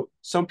 I don't know,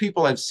 some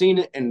people have seen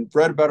it and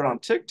read about it on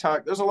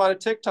TikTok. There's a lot of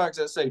TikToks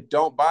that say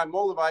don't buy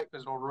moldavite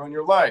because it'll ruin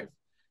your life.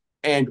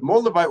 And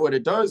moldavite, what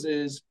it does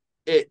is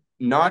it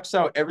knocks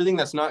out everything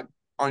that's not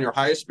on your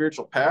highest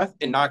spiritual path.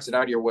 It knocks it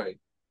out of your way.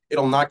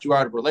 It'll knock you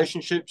out of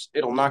relationships.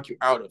 It'll knock you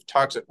out of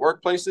toxic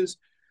workplaces.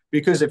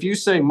 Because if you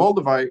say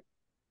moldavite,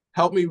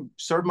 help me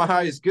serve my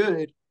highest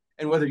good,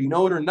 and whether you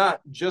know it or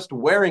not, just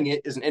wearing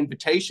it is an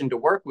invitation to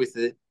work with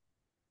it.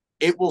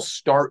 It will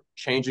start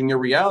changing your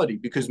reality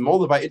because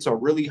moldavite, it's a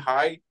really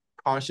high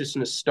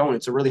consciousness stone.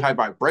 It's a really high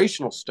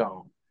vibrational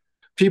stone.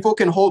 People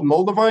can hold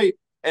moldavite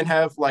and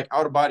have like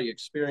out of body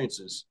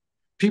experiences.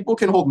 People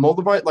can hold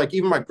moldavite, like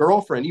even my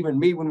girlfriend, even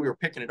me when we were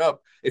picking it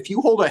up. If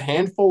you hold a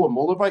handful of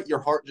moldavite, your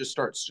heart just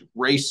starts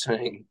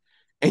racing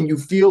and you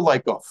feel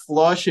like a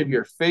flush of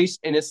your face.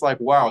 And it's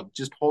like, wow,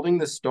 just holding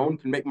this stone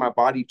can make my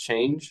body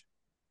change.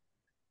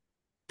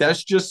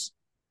 That's just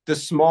the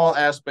small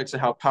aspects of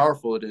how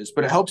powerful it is,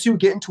 but it helps you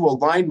get into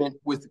alignment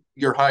with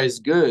your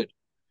highest good.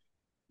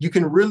 You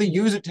can really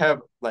use it to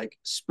have like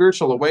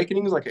spiritual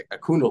awakenings, like a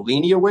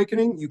Kundalini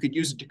awakening. You could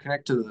use it to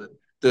connect to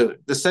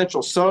the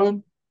central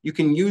sun. You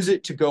can use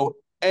it to go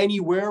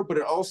anywhere, but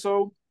it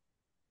also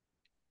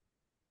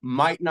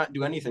might not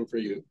do anything for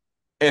you.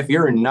 If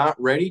you're not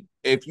ready,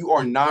 if you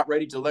are not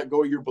ready to let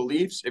go of your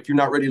beliefs, if you're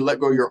not ready to let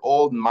go of your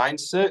old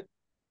mindset,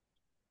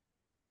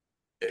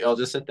 it'll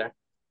just sit there.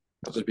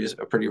 It'll just be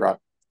a pretty rock.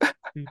 But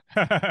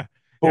Yeah,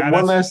 one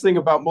that's last thing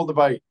about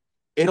moldavite,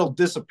 it'll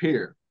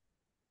disappear.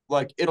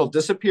 Like it'll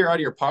disappear out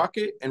of your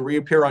pocket and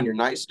reappear on your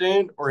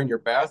nightstand or in your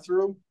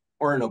bathroom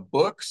or in a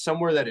book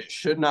somewhere that it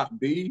should not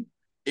be.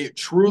 It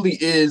truly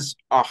is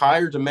a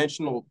higher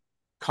dimensional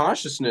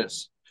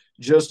consciousness.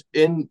 Just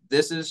in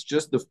this is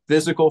just the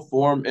physical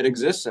form it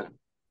exists in.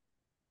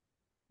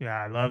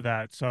 yeah, I love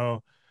that.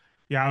 So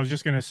yeah, I was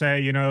just gonna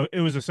say, it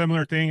was a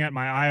similar thing at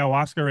my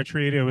ayahuasca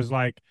retreat. It was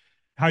like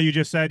how you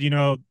just said,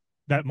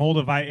 that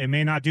moldavite, it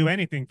may not do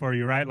anything for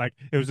you, right? Like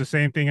it was the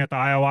same thing at the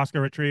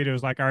ayahuasca retreat. It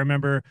was like I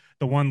remember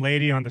the one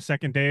lady on the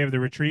second day of the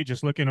retreat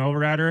just looking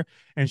over at her,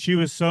 and she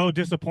was so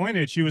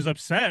disappointed. She was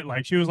upset.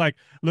 Like she was like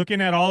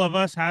looking at all of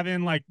us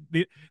having like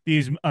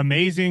these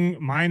amazing,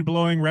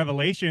 mind-blowing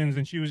revelations,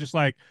 and she was just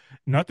like,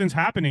 nothing's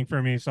happening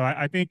for me. So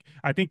I think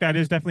that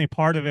is definitely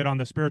part of it on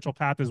the spiritual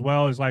path as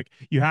well, is like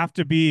you have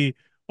to be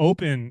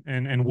open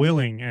and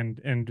willing,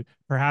 and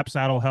perhaps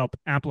that'll help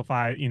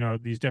amplify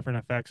these different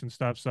effects and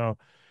stuff.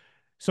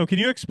 So can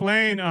you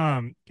explain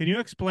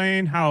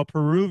how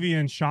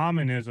Peruvian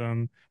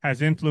shamanism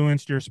has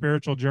influenced your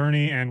spiritual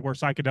journey and were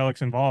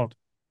psychedelics involved?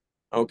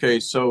 Okay,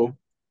 so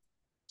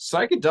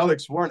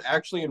psychedelics weren't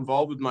actually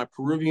involved with my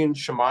Peruvian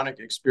shamanic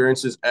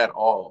experiences at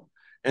all.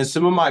 And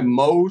some of my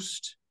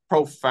most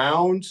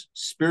profound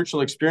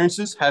spiritual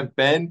experiences have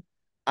been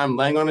I'm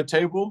laying on a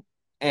table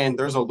and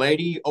there's a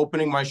lady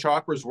opening my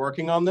chakras,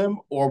 working on them,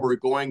 or we're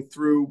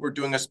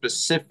doing a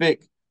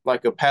specific,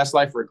 like a past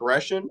life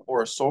regression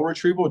or a soul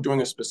retrieval,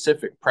 doing a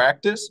specific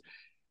practice.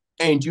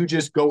 And you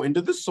just go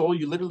into the soul,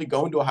 you literally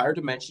go into a higher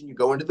dimension, you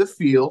go into the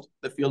field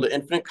of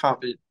infinite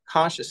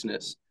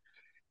consciousness,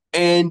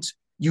 and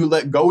you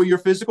let go of your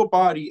physical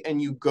body and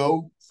you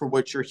go for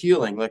what you're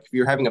healing. Like if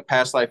you're having a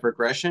past life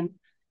regression,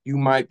 you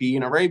might be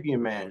an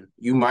Arabian man.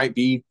 You might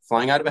be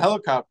flying out of a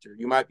helicopter.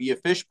 You might be a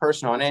fish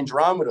person on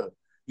Andromeda.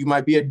 You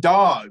might be a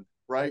dog,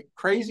 right?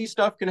 Crazy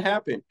stuff can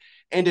happen.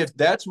 And if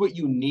that's what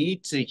you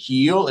need to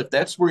heal, if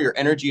that's where your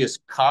energy is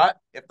caught,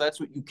 if that's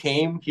what you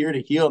came here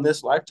to heal in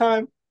this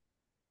lifetime,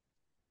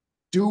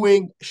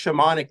 doing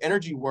shamanic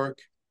energy work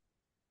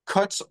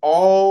cuts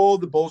all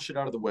the bullshit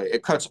out of the way.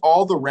 It cuts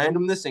all the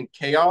randomness and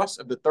chaos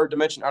of the third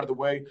dimension out of the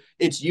way.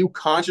 It's you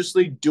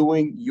consciously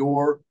doing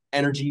your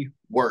energy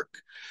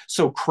work.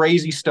 So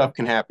crazy stuff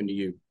can happen to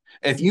you.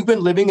 If you've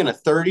been living in a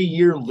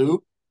 30-year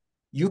loop,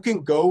 you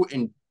can go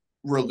and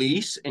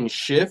release and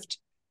shift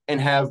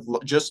and have,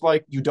 just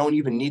like you don't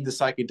even need the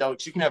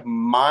psychedelics, you can have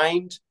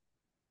mind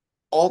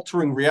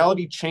altering,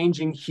 reality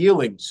changing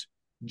healings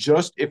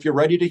just if you're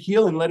ready to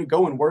heal and let it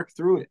go and work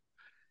through it.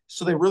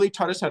 So they really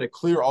taught us how to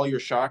clear all your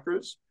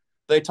chakras.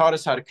 They taught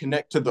us how to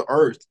connect to the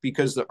earth,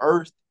 because the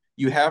earth,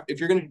 if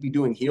you're going to be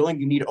doing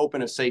healing, you need to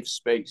open a safe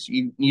space.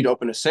 You need to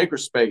open a sacred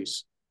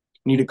space.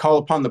 You need to call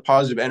upon the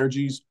positive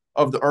energies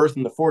of the earth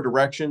in the four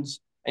directions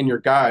and your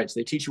guides.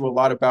 They teach you a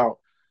lot about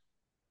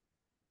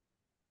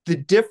the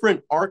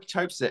different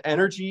archetypes of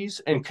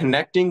energies and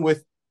connecting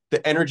with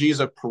the energies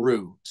of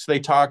Peru. So they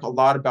talk a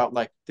lot about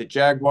like the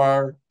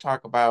jaguar,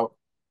 talk about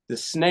the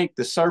snake,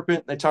 the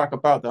serpent. They talk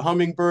about the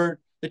hummingbird.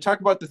 They talk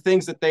about the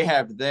things that they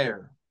have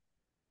there.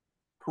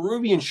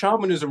 Peruvian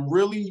shamanism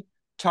really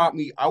taught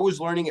me, I was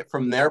learning it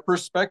from their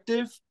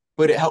perspective,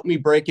 but it helped me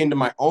break into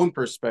my own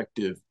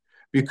perspective,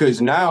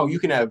 because now you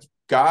can have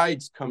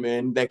guides come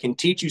in that can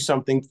teach you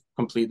something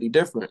completely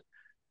different.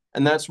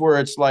 And that's where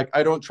it's like,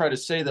 I don't try to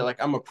say that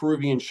like I'm a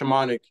Peruvian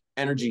shamanic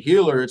energy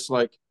healer. It's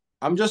like,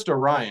 I'm just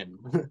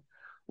Orion.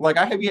 Like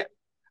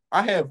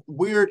I have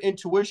weird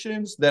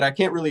intuitions that I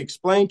can't really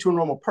explain to a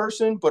normal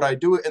person, but I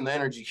do it in the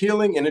energy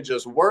healing and it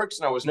just works.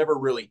 And I was never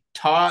really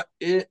taught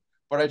it,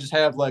 but I just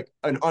have like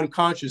an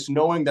unconscious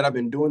knowing that I've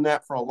been doing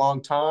that for a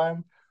long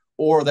time,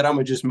 or that I'm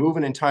gonna just move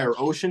an entire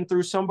ocean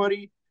through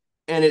somebody.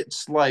 And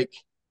it's like,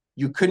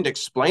 you couldn't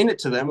explain it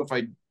to them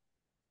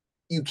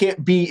you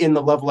can't be in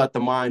the level at the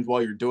mind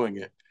while you're doing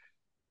it.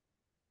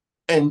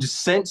 And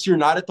since you're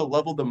not at the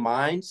level of the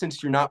mind,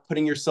 since you're not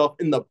putting yourself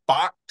in the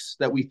box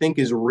that we think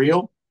is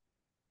real,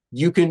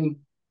 you can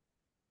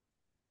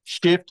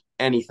shift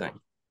anything.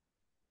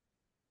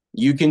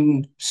 You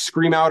can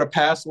scream out a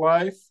past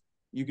life.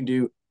 You can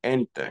do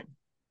anything.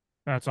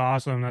 That's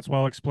awesome. That's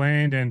well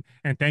explained, and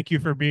thank you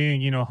for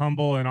being,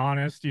 humble and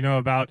honest,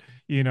 about,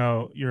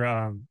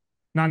 your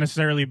not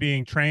necessarily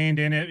being trained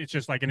in it. It's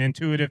just like an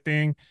intuitive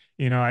thing.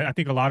 I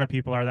think a lot of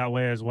people are that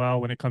way as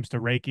well when it comes to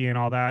Reiki and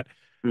all that.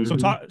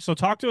 Mm-hmm. So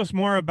talk to us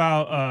more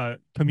about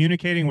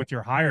communicating with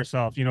your higher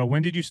self.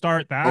 When did you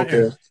start that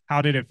and Okay.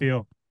 how did it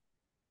feel?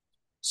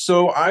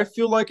 So I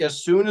feel like not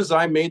as soon as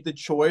I made the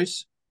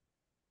choice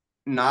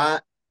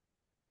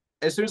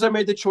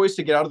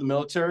to get out of the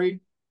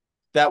military,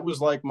 that was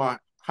like my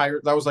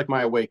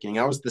awakening.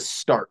 That was the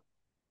start,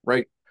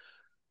 right?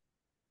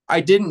 I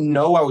didn't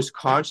know I was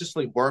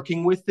consciously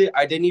working with it.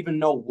 I didn't even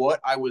know what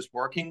I was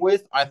working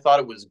with. I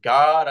thought it was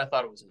God. I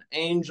thought it was an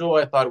angel.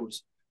 I thought it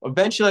was,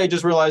 eventually I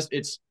just realized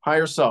it's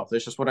higher self.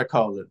 That's just what I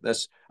called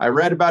it. I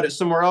read about it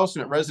somewhere else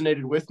and it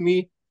resonated with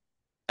me,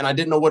 and I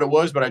didn't know what it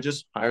was, but I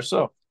just higher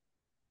self.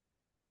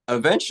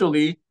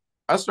 Eventually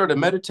I started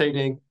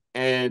meditating,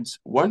 and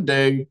one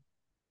day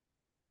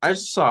I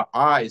just saw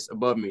eyes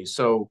above me.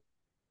 So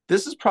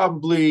this is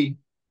probably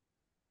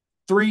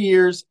 3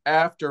 years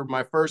after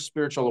my first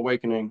spiritual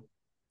awakening,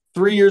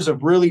 3 years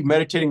of really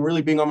meditating,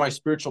 really being on my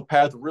spiritual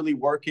path, really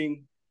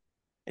working.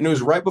 And it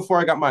was right before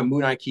I got my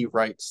Moon key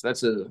rights.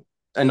 That's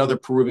another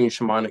Peruvian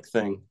shamanic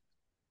thing.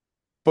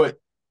 But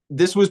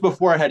this was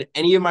before I had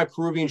any of my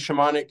Peruvian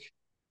shamanic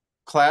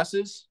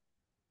classes.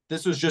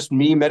 This was just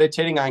me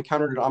meditating. I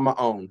encountered it on my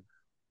own.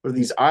 With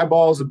these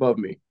eyeballs above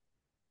me.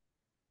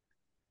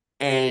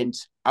 And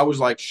I was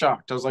like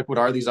shocked. I was like, what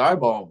are these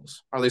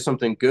eyeballs? Are they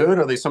something good?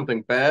 Are they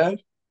something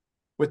bad?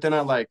 But then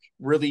I like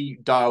really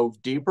dove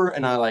deeper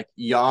and I like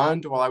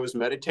yawned while I was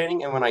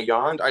meditating. And when I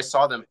yawned, I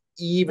saw them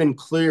even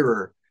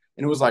clearer.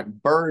 And it was like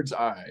bird's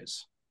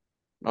eyes.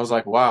 I was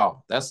like,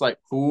 wow, that's like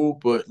cool,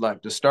 but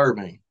like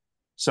disturbing.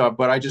 So,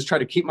 but I just try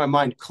to keep my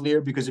mind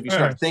clear, because if you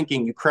start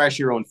thinking, you crash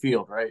your own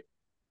field, right?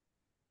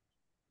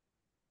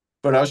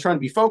 But I was trying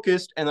to be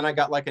focused, and then I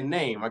got like a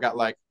name. I got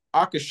like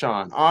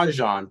Akashan,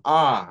 Ajan,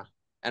 Ah.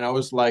 And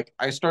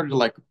I started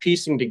like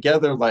piecing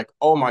together, like,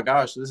 oh my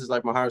gosh, this is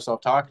like my higher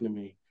self talking to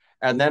me.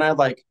 And then I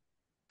like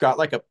got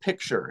like a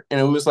picture, and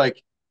it was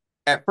like,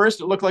 at first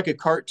it looked like a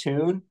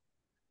cartoon,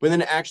 but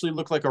then it actually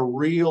looked like a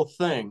real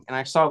thing. And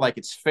I saw like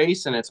its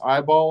face and its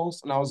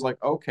eyeballs, and I was like,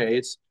 okay,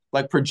 it's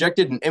like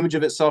projected an image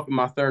of itself in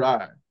my third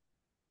eye.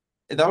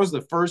 And that was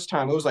the first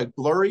time. It was like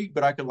blurry,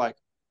 but I could like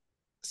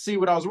see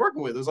what I was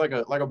working with. It was like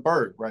a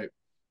bird, right?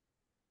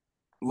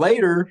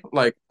 Later,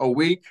 like a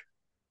week,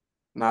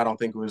 no, I don't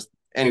think it was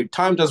any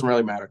time, doesn't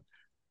really matter.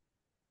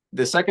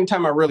 The second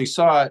time I really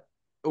saw it,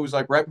 it was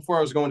like right before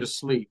I was going to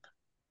sleep,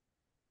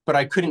 but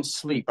I couldn't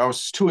sleep. I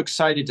was too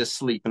excited to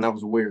sleep, and that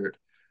was weird.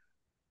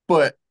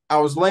 But I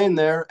was laying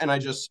there and I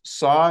just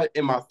saw it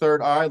in my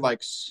third eye, like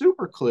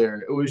super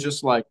clear. It was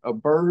just like a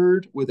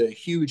bird with a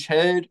huge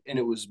head, and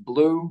it was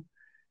blue.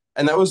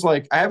 And that was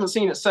like, I haven't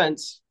seen it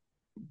since,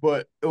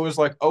 but it was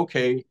like,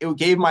 okay, it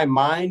gave my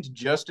mind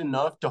just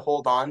enough to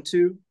hold on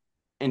to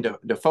and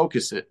to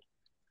focus it.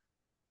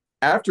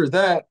 After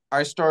that,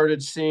 I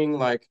started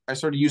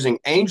using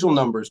angel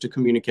numbers to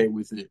communicate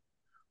with it.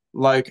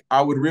 Like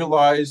I would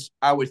realize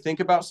I would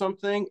think about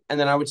something, and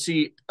then I would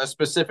see a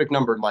specific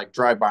number like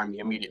drive by me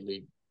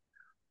immediately.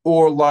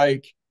 Or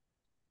like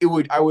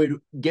I would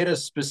get a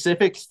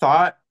specific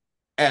thought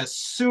as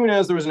soon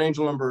as there was an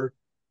angel number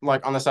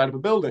like on the side of a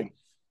building.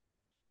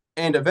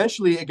 And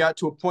eventually it got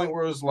to a point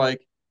where it was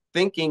like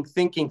thinking,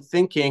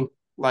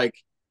 like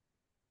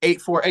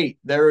 848.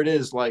 There it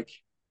is. Like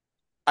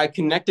I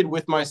connected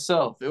with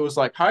myself. It was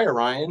like, hi,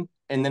 Orion.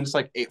 And then it's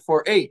like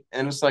 848.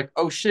 And it's like,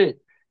 oh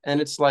shit.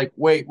 And it's like,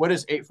 wait, what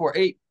is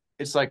 848?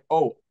 It's like,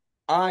 oh,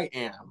 I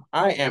am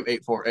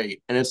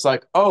 848. And it's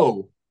like,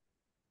 oh,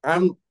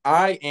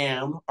 I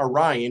am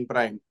Orion, but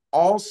I'm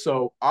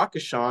also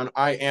Akashan.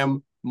 I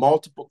am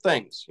multiple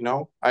things, you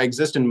know? I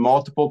exist in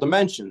multiple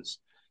dimensions.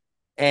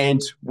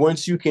 And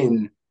once you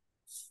can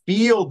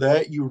feel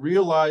that, you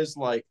realize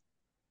like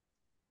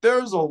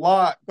there's a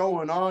lot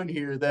going on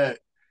here that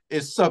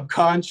is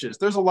subconscious.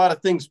 There's a lot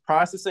of things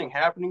processing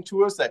happening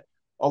to us, that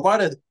a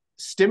lot of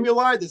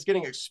stimuli that's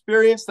getting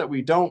experienced that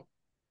we don't,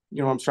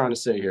 you know what I'm trying to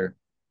say here.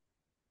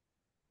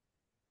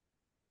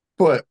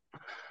 But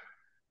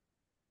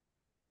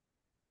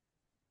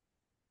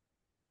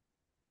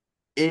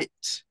it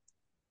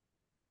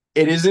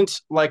it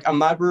isn't like I'm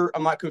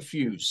not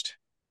confused.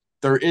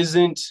 There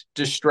isn't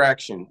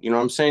distraction. You know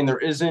what I'm saying? There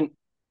isn't.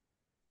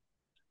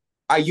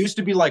 I used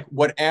to be like,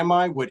 what am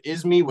I? What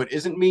is me? What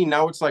isn't me?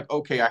 Now it's like,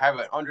 okay, I have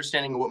an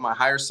understanding of what my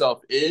higher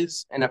self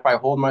is. And if I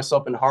hold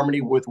myself in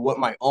harmony with what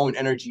my own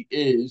energy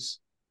is,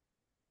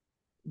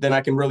 then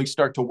I can really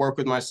start to work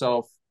with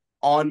myself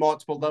on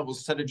multiple levels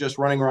instead of just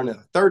running around in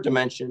the third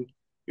dimension.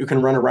 You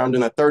can run around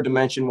in the third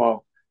dimension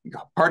while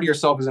part of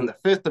yourself is in the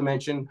fifth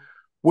dimension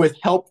with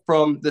help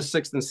from the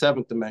sixth and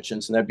seventh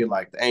dimensions. And that'd be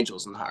like the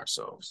angels and the higher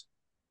selves.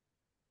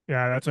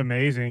 Yeah, that's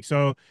amazing.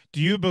 So,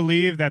 do you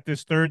believe that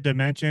this third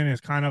dimension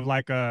is kind of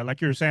like like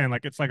you were saying,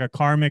 like it's like a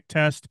karmic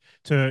test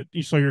to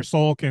so your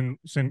soul can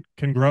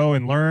grow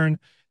and learn?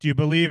 Do you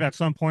believe at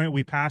some point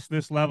we pass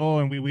this level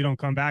and we don't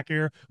come back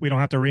here? We don't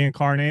have to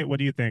reincarnate? What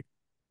do you think?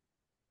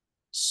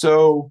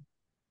 So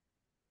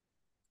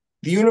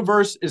the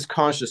universe is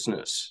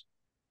consciousness.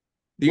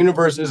 The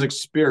universe is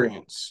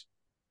experience.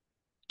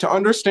 To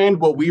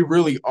understand what we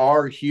really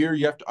are here,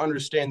 you have to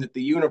understand that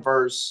the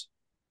universe,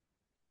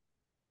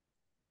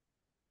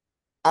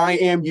 I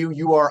am you,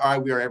 you are I,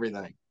 we are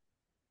everything.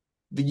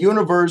 The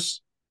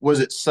universe was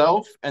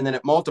itself, and then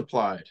it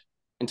multiplied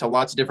into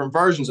lots of different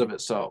versions of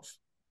itself.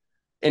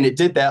 And it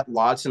did that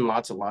lots and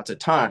lots and lots of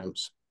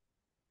times.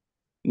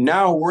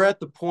 Now we're at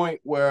the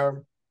point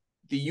where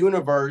the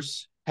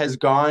universe has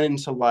gone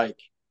into like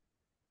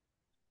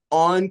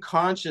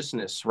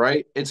unconsciousness,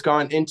 right? It's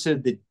gone into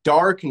the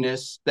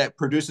darkness that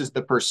produces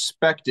the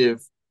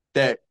perspective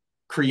that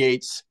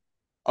creates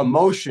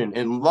emotion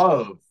and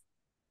love,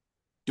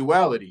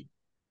 duality.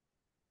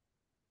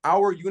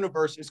 Our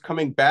universe is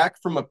coming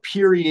back from a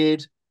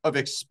period of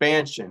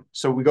expansion.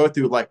 So we go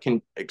through like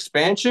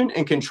expansion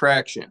and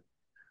contraction.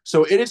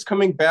 So it is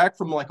coming back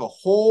from like a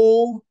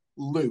whole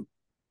loop.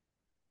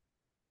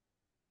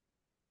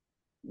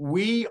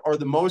 We are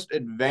the most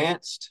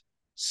advanced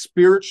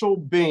spiritual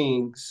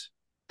beings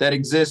that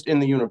exist in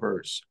the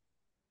universe.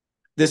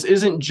 This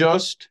isn't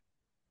just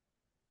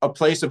a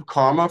place of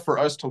karma for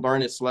us to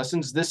learn its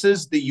lessons. This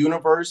is the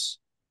universe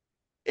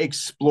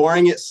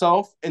exploring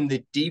itself in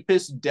the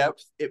deepest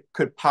depth it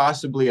could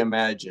possibly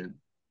imagine.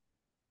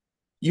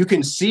 You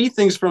can see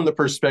things from the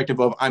perspective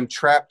of I'm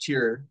trapped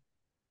here,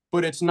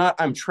 but it's not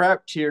I'm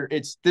trapped here.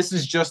 It's this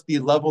is just the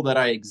level that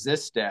I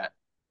exist at.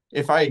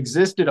 If I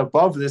existed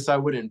above this, I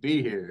wouldn't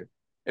be here.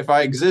 If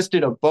I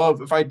existed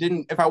above, if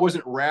I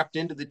wasn't wrapped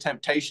into the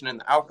temptation and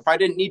the if I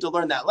didn't need to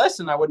learn that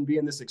lesson, I wouldn't be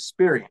in this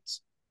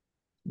experience.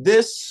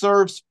 This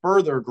serves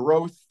further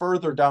growth,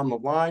 further down the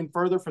line,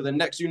 further for the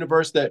next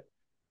universe that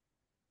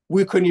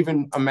we couldn't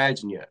even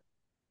imagine yet.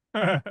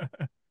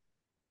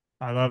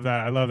 I love that.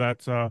 I love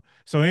that.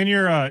 So in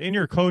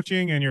your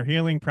coaching and your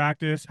healing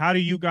practice, how do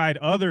you guide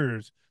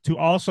others to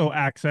also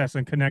access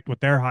and connect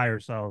with their higher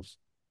selves?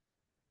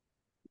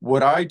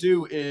 What I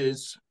do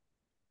is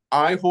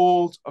I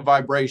hold a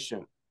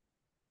vibration.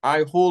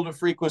 I hold a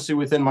frequency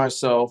within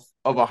myself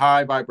of a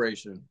high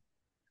vibration.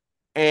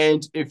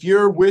 And if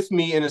you're with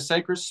me in a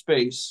sacred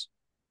space,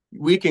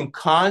 we can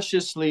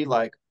consciously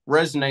like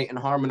resonate and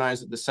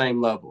harmonize at the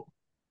same level.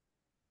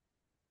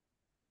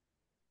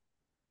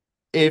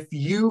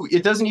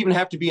 It doesn't even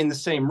have to be in the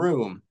same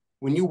room.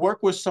 When you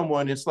work with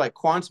someone, it's like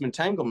quantum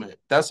entanglement.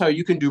 That's how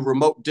you can do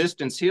remote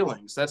distance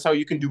healings. That's how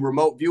you can do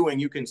remote viewing.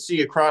 You can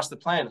see across the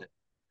planet.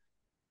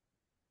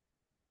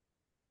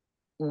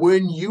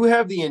 When you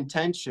have the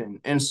intention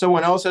and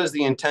someone else has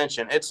the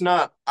intention, it's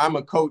not, I'm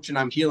a coach and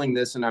I'm healing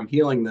this and I'm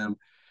healing them.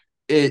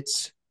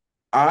 It's,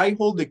 I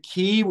hold the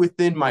key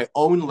within my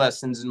own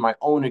lessons and my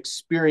own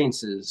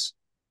experiences.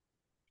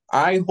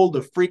 I hold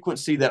a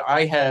frequency that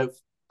I have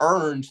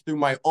earned through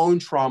my own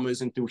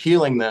traumas and through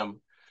healing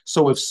them.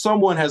 So if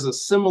someone has a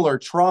similar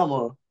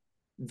trauma,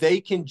 they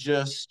can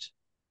just,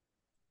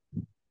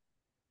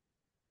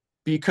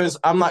 because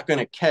I'm not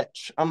going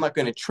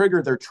to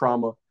trigger their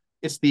trauma.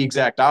 It's the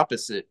exact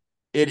opposite.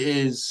 It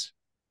is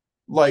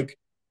like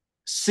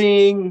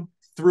seeing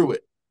through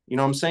it. You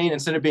know what I'm saying?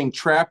 Instead of being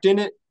trapped in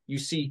it, you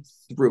see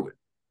through it.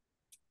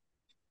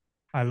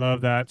 I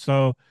love that.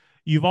 So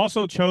you've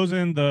also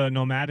chosen the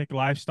nomadic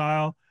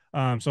lifestyle.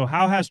 So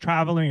how has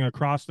traveling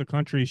across the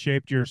country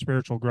shaped your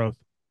spiritual growth?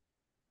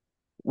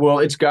 Well,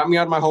 it's got me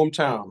out of my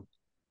hometown.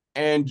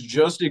 And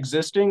just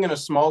existing in a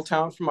small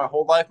town for my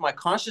whole life, my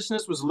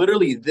consciousness was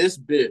literally this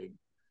big.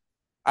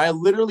 I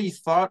literally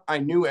thought I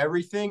knew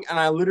everything, and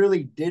I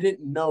literally didn't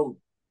know.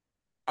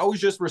 I was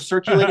just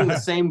recirculating the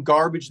same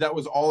garbage that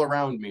was all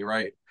around me,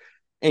 right?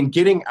 And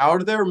getting out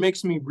of there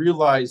makes me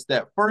realize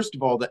that, first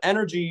of all, the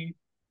energy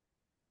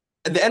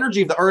of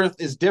the earth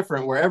is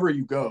different wherever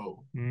you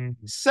go. Mhm.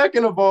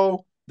 Second of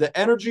all, the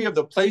energy of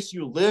the place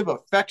you live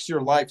affects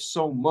your life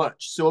so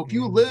much. So if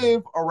you Mhm.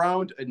 live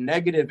around a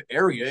negative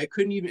area,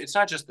 it's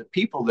not just the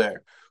people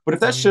there, but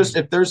Mhm.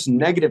 if there's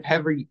negative,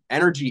 heavy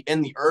energy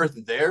in the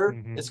earth there,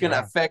 Mhm. it's going to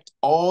Yeah. affect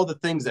all the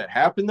things that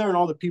happen there and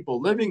all the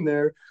people living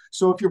there.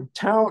 So if your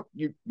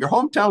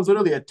hometown's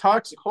literally a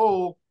toxic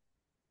hole,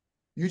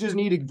 you just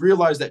need to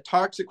realize that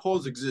toxic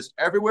holes exist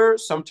everywhere.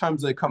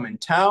 Sometimes they come in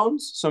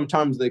towns,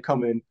 sometimes they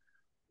come in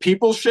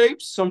people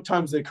shapes.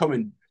 Sometimes they come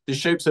in the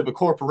shapes of a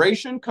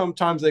corporation.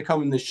 Sometimes they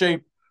come in the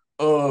shape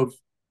of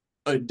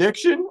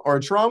addiction or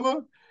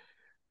trauma.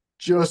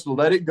 Just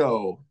let it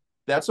go.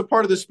 That's a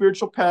part of the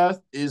spiritual path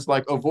is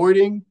like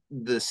avoiding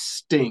the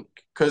stink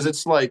because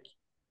it's like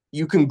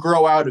you can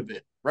grow out of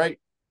it, right?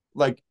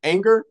 Like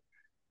anger,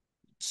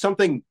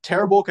 something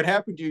terrible could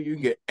happen to you. You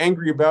can get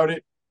angry about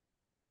it,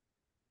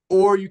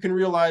 or you can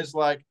realize,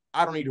 like,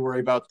 I don't need to worry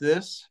about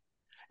this.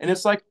 And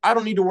it's like, I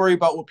don't need to worry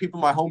about what people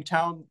in my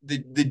hometown,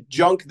 the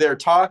junk they're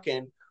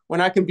talking,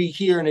 when I can be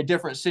here in a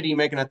different city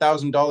making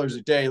 $1,000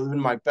 a day, living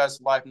my best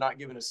life, not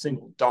giving a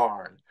single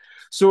darn.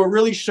 So it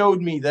really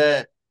showed me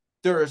that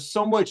there is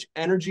so much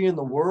energy in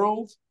the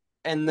world,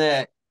 and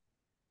that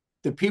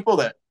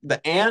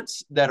the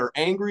ants that are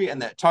angry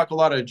and that talk a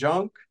lot of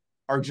junk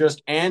are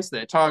just ants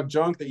that talk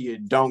junk that you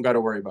don't got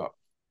to worry about.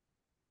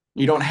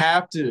 You don't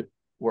have to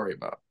worry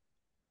about.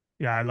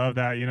 Yeah, I love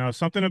that.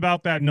 Something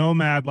about that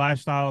nomad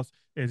lifestyle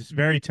is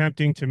very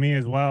tempting to me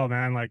as well,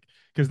 man. Like,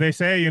 because they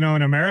say, in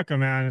America,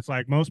 man, it's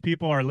like most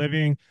people are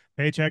living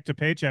paycheck to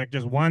paycheck,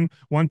 just one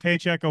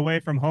paycheck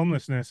away from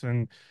homelessness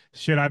and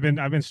shit. I've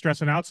been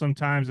stressing out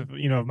sometimes if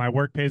my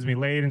work pays me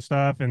late and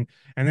stuff, and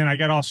then I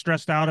get all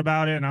stressed out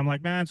about it, and I'm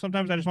like, man,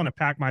 sometimes I just want to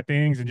pack my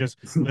things and just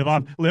live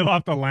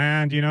off the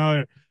land.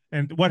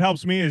 And what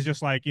helps me is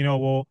just like,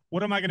 well,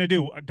 what am I going to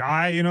do?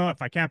 Die?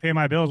 If I can't pay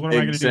my bills, what am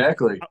I going to do?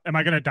 Exactly. Am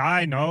I going to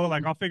die? No,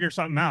 like I'll figure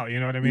something out. You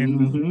know what I mean?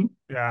 Mm-hmm.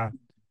 Yeah.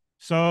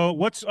 So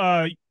what's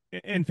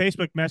in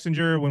Facebook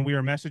Messenger when we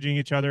were messaging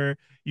each other,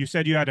 you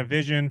said you had a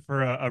vision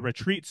for a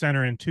retreat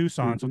center in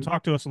Tucson. So Mm-hmm.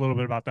 talk to us a little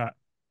bit about that.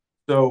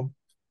 So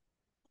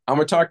I'm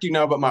gonna talk to you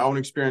now about my own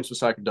experience with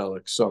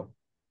psychedelics. So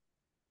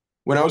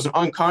when I was an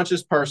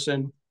unconscious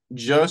person,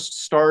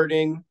 just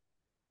starting.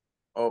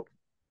 Oh,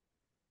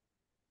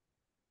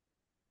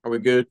 are we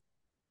good?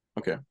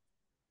 Okay.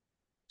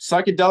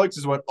 Psychedelics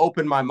is what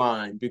opened my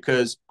mind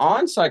because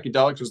on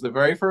psychedelics was the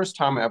very first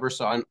time I ever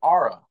saw an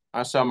aura.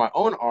 I saw my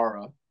own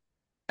aura,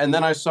 and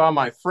then I saw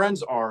my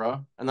friend's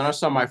aura, and then I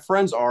saw my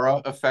friend's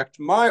aura affect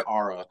my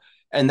aura.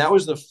 And that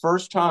was the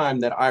first time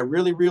that I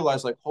really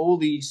realized, like,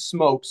 holy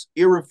smokes,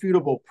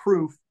 irrefutable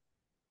proof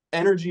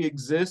energy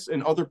exists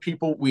in other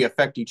people. We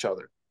affect each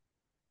other.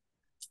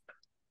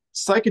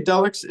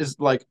 Psychedelics is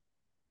like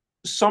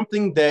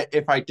something that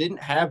if I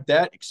didn't have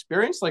that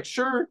experience, like,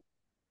 sure,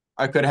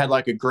 I could have had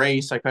like a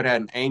grace, I could have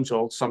had an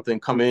angel, something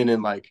come in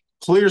and like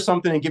clear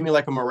something and give me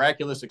like a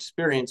miraculous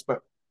experience. But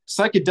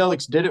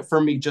psychedelics did it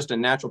for me, just a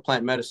natural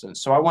plant medicine.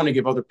 So I want to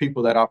give other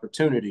people that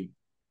opportunity.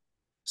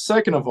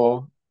 Second of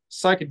all,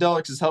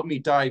 psychedelics has helped me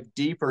dive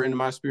deeper into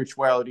my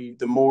spirituality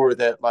the more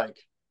that like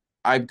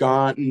I've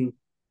gotten.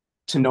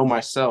 to know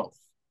myself.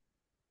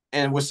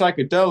 And with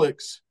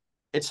psychedelics,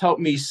 it's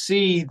helped me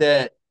see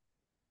that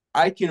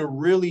I can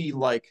really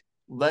like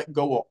let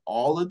go of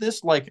all of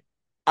this. Like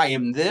I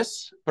am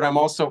this, but I'm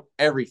also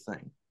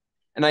everything.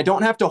 And I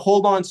don't have to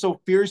hold on so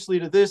fiercely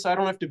to this. I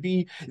don't have to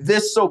be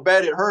this so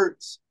bad it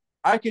hurts.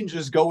 I can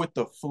just go with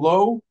the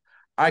flow.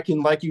 I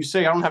can, like you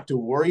say, I don't have to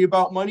worry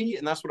about money.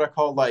 And that's what I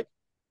call like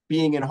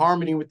being in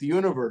harmony with the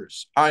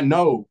universe.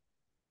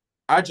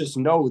 I just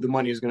know the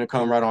money is going to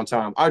come right on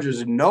time. I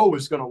just know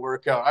it's going to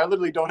work out. I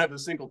literally don't have a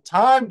single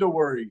time to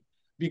worry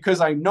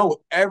because I know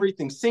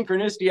everything,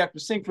 synchronicity after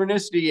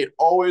synchronicity, it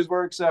always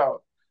works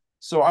out.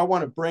 So I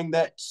want to bring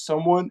that to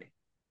someone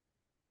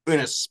in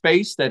a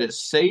space that is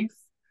safe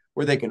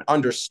where they can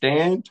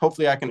understand.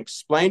 Hopefully, I can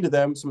explain to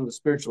them some of the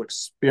spiritual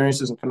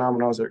experiences and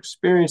phenomena they're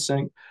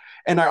experiencing.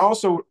 And I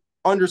also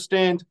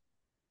understand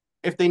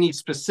if they need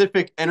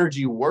specific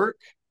energy work,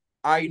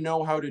 I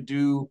know how to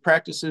do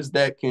practices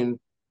that can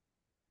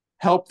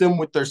help them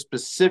with their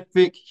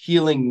specific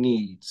healing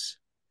needs.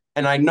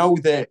 And I know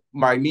that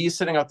by me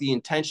setting out the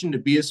intention to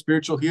be a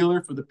spiritual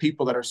healer for the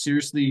people that are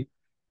seriously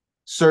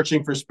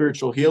searching for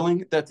spiritual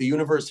healing, that the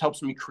universe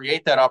helps me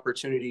create that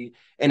opportunity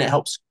and it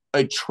helps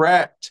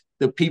attract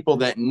the people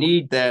that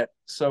need that.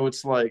 So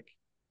it's like,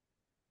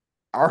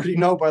 I already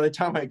know by the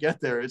time I get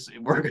there,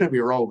 we're going to be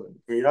rolling,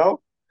 you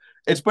know?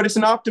 But it's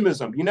an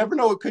optimism. You never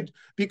know. It could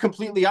be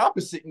completely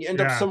opposite and you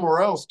end up Yeah, somewhere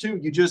else too.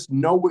 You just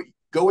know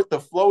go with the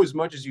flow as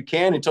much as you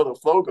can until the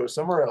flow goes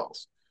somewhere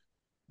else.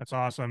 that's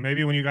awesome.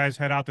 Maybe when you guys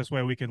head out this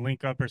way, we can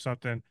link up or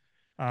something.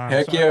 Um,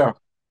 Heck so, yeah.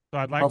 so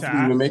I'd like to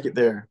Hopefully we ask, make it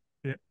there.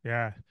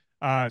 yeah.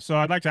 So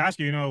I'd like to ask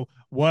you,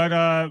 what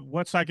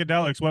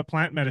psychedelics, what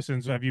plant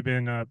medicines have you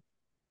been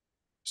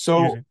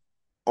So using?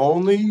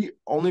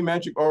 only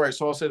magic. All right.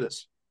 So I'll say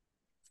this.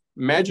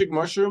 Magic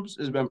mushrooms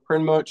has been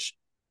pretty much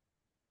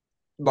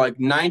like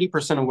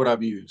 90% of what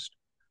I've used.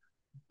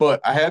 But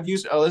I have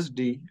used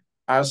LSD.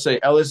 I'll say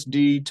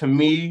LSD to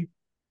me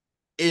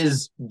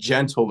is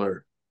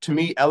gentler. To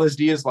me,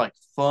 LSD is like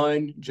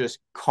fun, just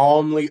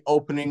calmly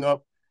opening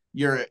up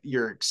your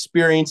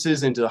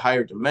experiences into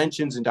higher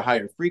dimensions, into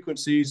higher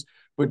frequencies.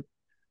 But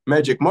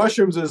magic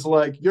mushrooms is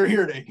like you're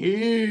here to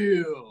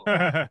heal.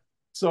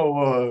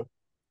 So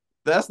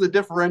that's the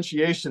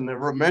differentiation. The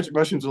magic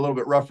mushrooms are a little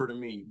bit rougher to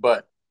me,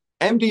 but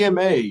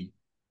MDMA,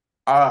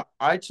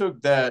 I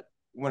took that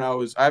when I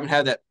haven't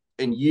had that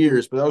in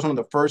years, but that was one of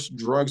the first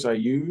drugs I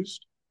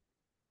used.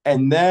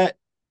 And that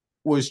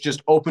was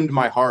just opened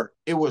my heart.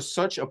 It was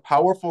such a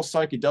powerful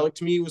psychedelic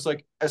to me. It was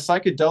like a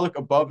psychedelic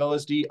above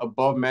LSD,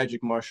 above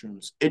magic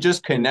mushrooms. It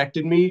just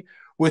connected me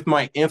with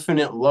my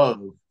infinite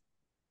love.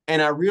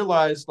 And I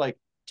realized like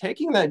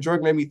taking that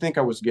drug made me think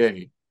I was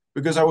gay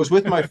because I was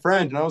with my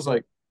friend and I was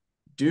like,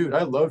 dude,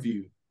 I love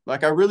you.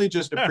 Like, I really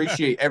just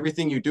appreciate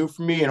everything you do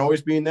for me and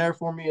always being there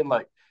for me and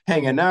like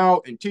hanging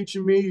out and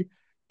teaching me.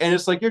 And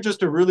it's like, you're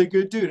just a really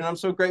good dude. And I'm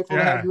so grateful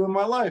to have Yeah. you in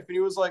my life. And he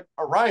was like,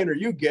 Orion, are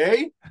you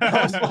gay? And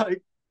I was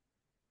like,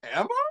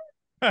 am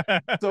I?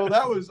 So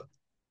that was,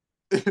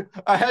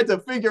 I had to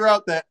figure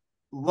out that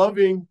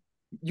loving,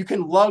 you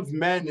can love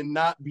men and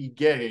not be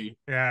gay.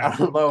 Yeah. I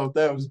don't know if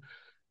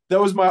that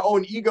was my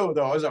own ego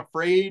though. I was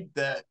afraid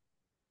that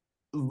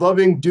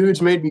loving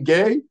dudes made me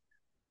gay,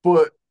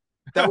 but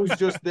that was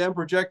just them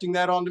projecting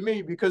that onto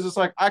me because it's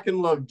like I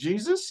can love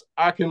Jesus,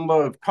 I can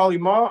love Kali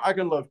Ma, I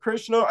can love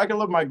Krishna, I can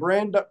love my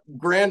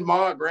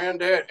grandma,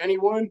 granddad,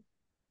 anyone.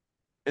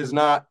 Is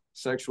not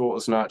sexual,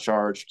 it's not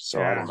charged. So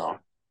I Yeah. don't know.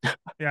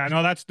 Yeah,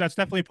 no, that's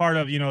definitely part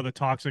of, the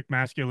toxic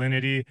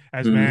masculinity.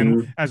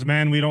 Mm-hmm. As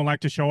men, we don't like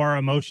to show our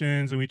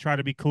emotions and we try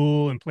to be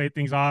cool and play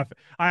things off.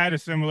 I had a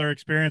similar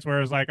experience where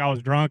it was like I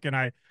was drunk and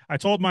I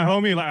told my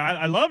homie like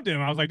I loved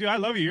him. I was like, dude, I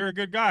love you. You're a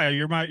good guy.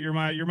 You're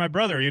my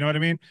brother. You know what I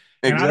mean?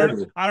 And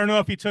Exactly. I don't know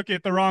if he took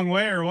it the wrong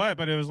way or what,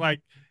 but it was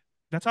like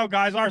that's how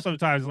guys are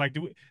sometimes. Like,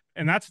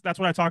 and that's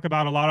what I talk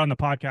about a lot on the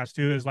podcast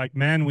too. Is like,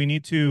 men, we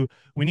need to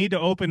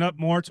open up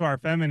more to our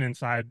feminine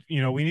side.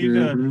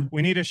 Mm-hmm.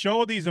 we need to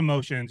show these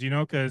emotions.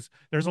 Because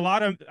there's a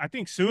lot of I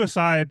think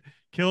suicide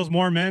kills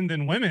more men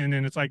than women,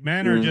 and it's like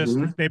men are just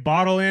Mm-hmm. they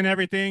bottle in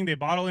everything, they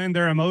bottle in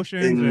their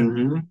emotions, and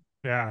Mm-hmm.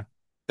 yeah,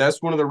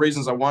 That's one of the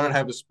reasons I wanted to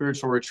have a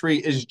spiritual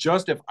retreat is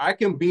just if I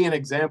can be an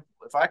example,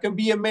 if I can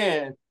be a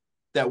man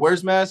that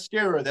wears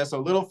mascara, that's a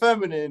little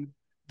feminine,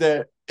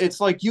 that it's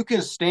like you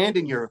can stand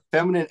in your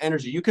feminine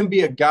energy. You can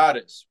be a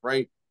goddess,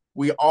 right?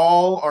 We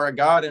all are a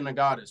god and a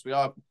goddess. We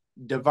all have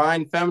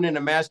divine feminine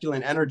and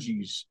masculine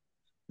energies.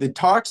 The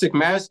toxic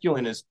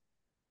masculine has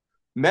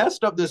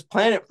messed up this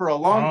planet for a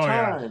long oh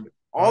yeah, time.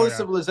 All oh the yeah,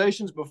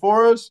 civilizations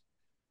before us,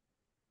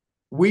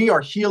 we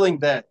are healing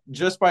that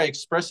just by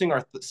expressing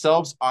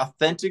ourselves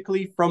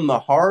authentically from the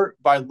heart,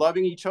 by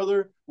loving each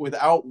other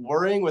without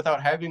worrying,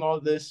 without having all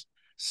this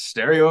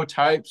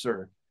stereotypes or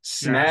yeah.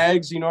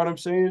 snags. You know what I'm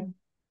saying?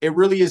 It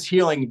really is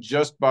healing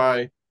just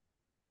by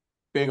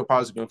being a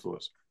positive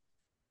influence.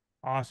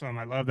 Awesome.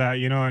 I love that.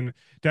 And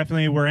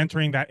definitely we're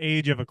entering that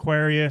age of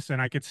Aquarius,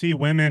 and I could see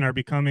women are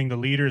becoming the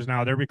leaders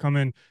now. They're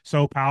becoming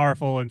so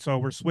powerful. And so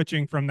we're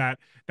switching from that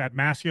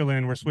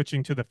masculine, we're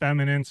switching to the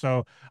feminine.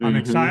 So Hmm.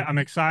 I'm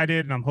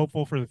excited and I'm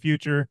hopeful for the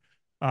future.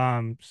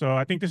 So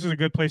I think this is a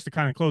good place to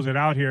kind of close it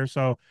out here.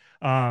 So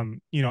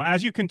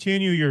as you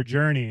continue your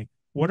journey,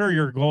 what are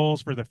your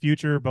goals for the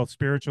future, both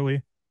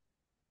spiritually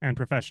and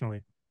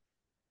professionally?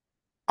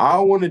 I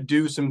want to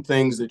do some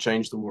things that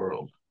change the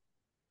world.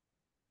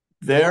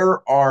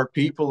 There are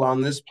people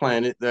on this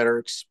planet that are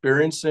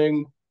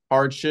experiencing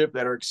hardship,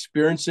 that are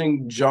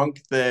experiencing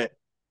junk that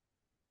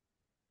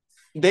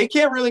they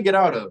can't really get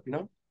out of, you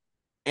know?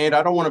 And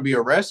I don't want to be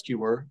a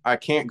rescuer. I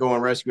can't go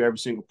and rescue every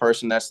single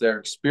person. That's their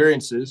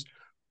experiences.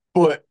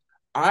 But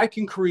I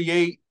can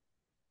create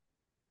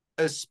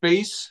a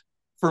space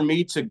for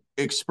me to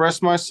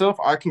express myself.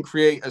 I can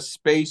create a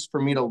space for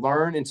me to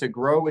learn and to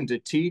grow and to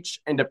teach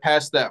and to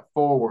pass that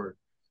forward.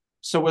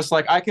 So it's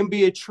like I can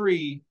be a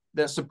tree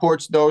that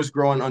supports those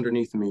growing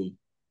underneath me.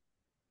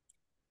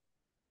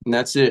 And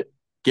that's it.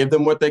 Give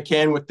them what they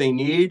can, what they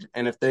need.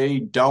 And if they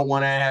don't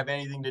want to have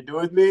anything to do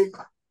with me,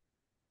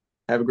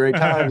 have a great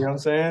time. You know what I'm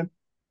saying?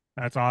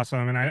 That's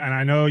awesome. And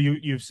I know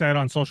you've said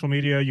on social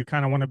media you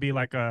kind of want to be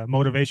like a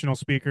motivational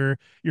speaker.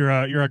 You're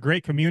a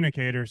great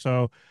communicator.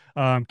 So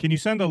can you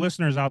send the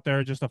listeners out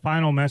there just a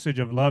final message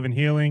of love and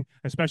healing,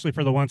 especially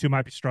for the ones who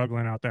might be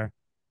struggling out there?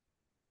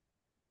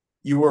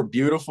 You are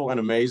beautiful and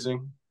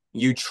amazing.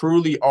 You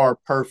truly are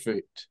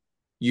perfect.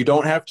 You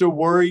don't have to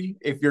worry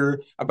if you're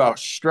about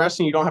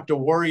stressing. You don't have to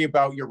worry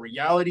about your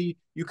reality.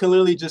 You can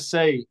literally just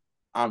say,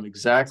 I'm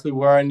exactly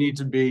where I need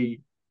to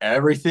be.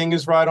 Everything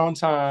is right on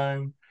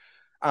time.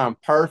 I'm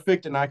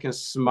perfect and I can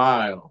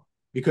smile.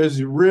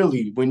 Because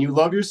really, when you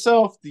love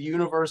yourself, the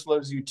universe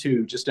loves you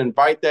too. Just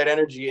invite that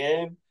energy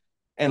in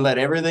and let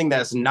everything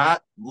that's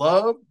not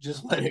love,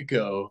 just let it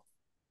go.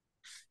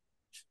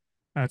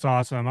 That's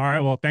awesome. All right.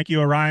 Well, thank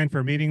you, Orion,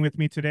 for meeting with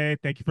me today.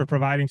 Thank you for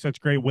providing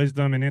such great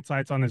wisdom and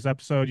insights on this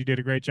episode. You did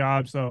a great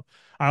job. So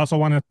I also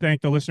want to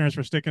thank the listeners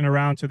for sticking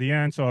around to the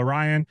end. So,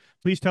 Orion,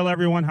 please tell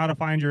everyone how to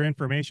find your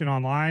information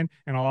online,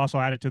 and I'll also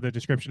add it to the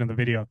description of the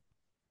video.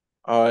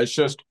 It's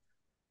just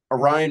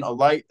Arion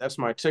Alight, that's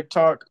my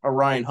TikTok.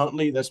 Arion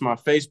Huntley, that's my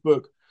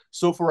Facebook.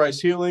 Soulful Rise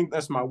Healing,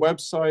 that's my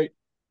website.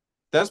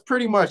 That's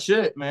pretty much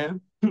it, man.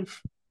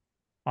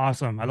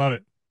 Awesome. I love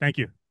it. Thank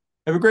you.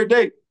 Have a great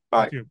day. You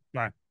Bye. too.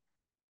 Bye.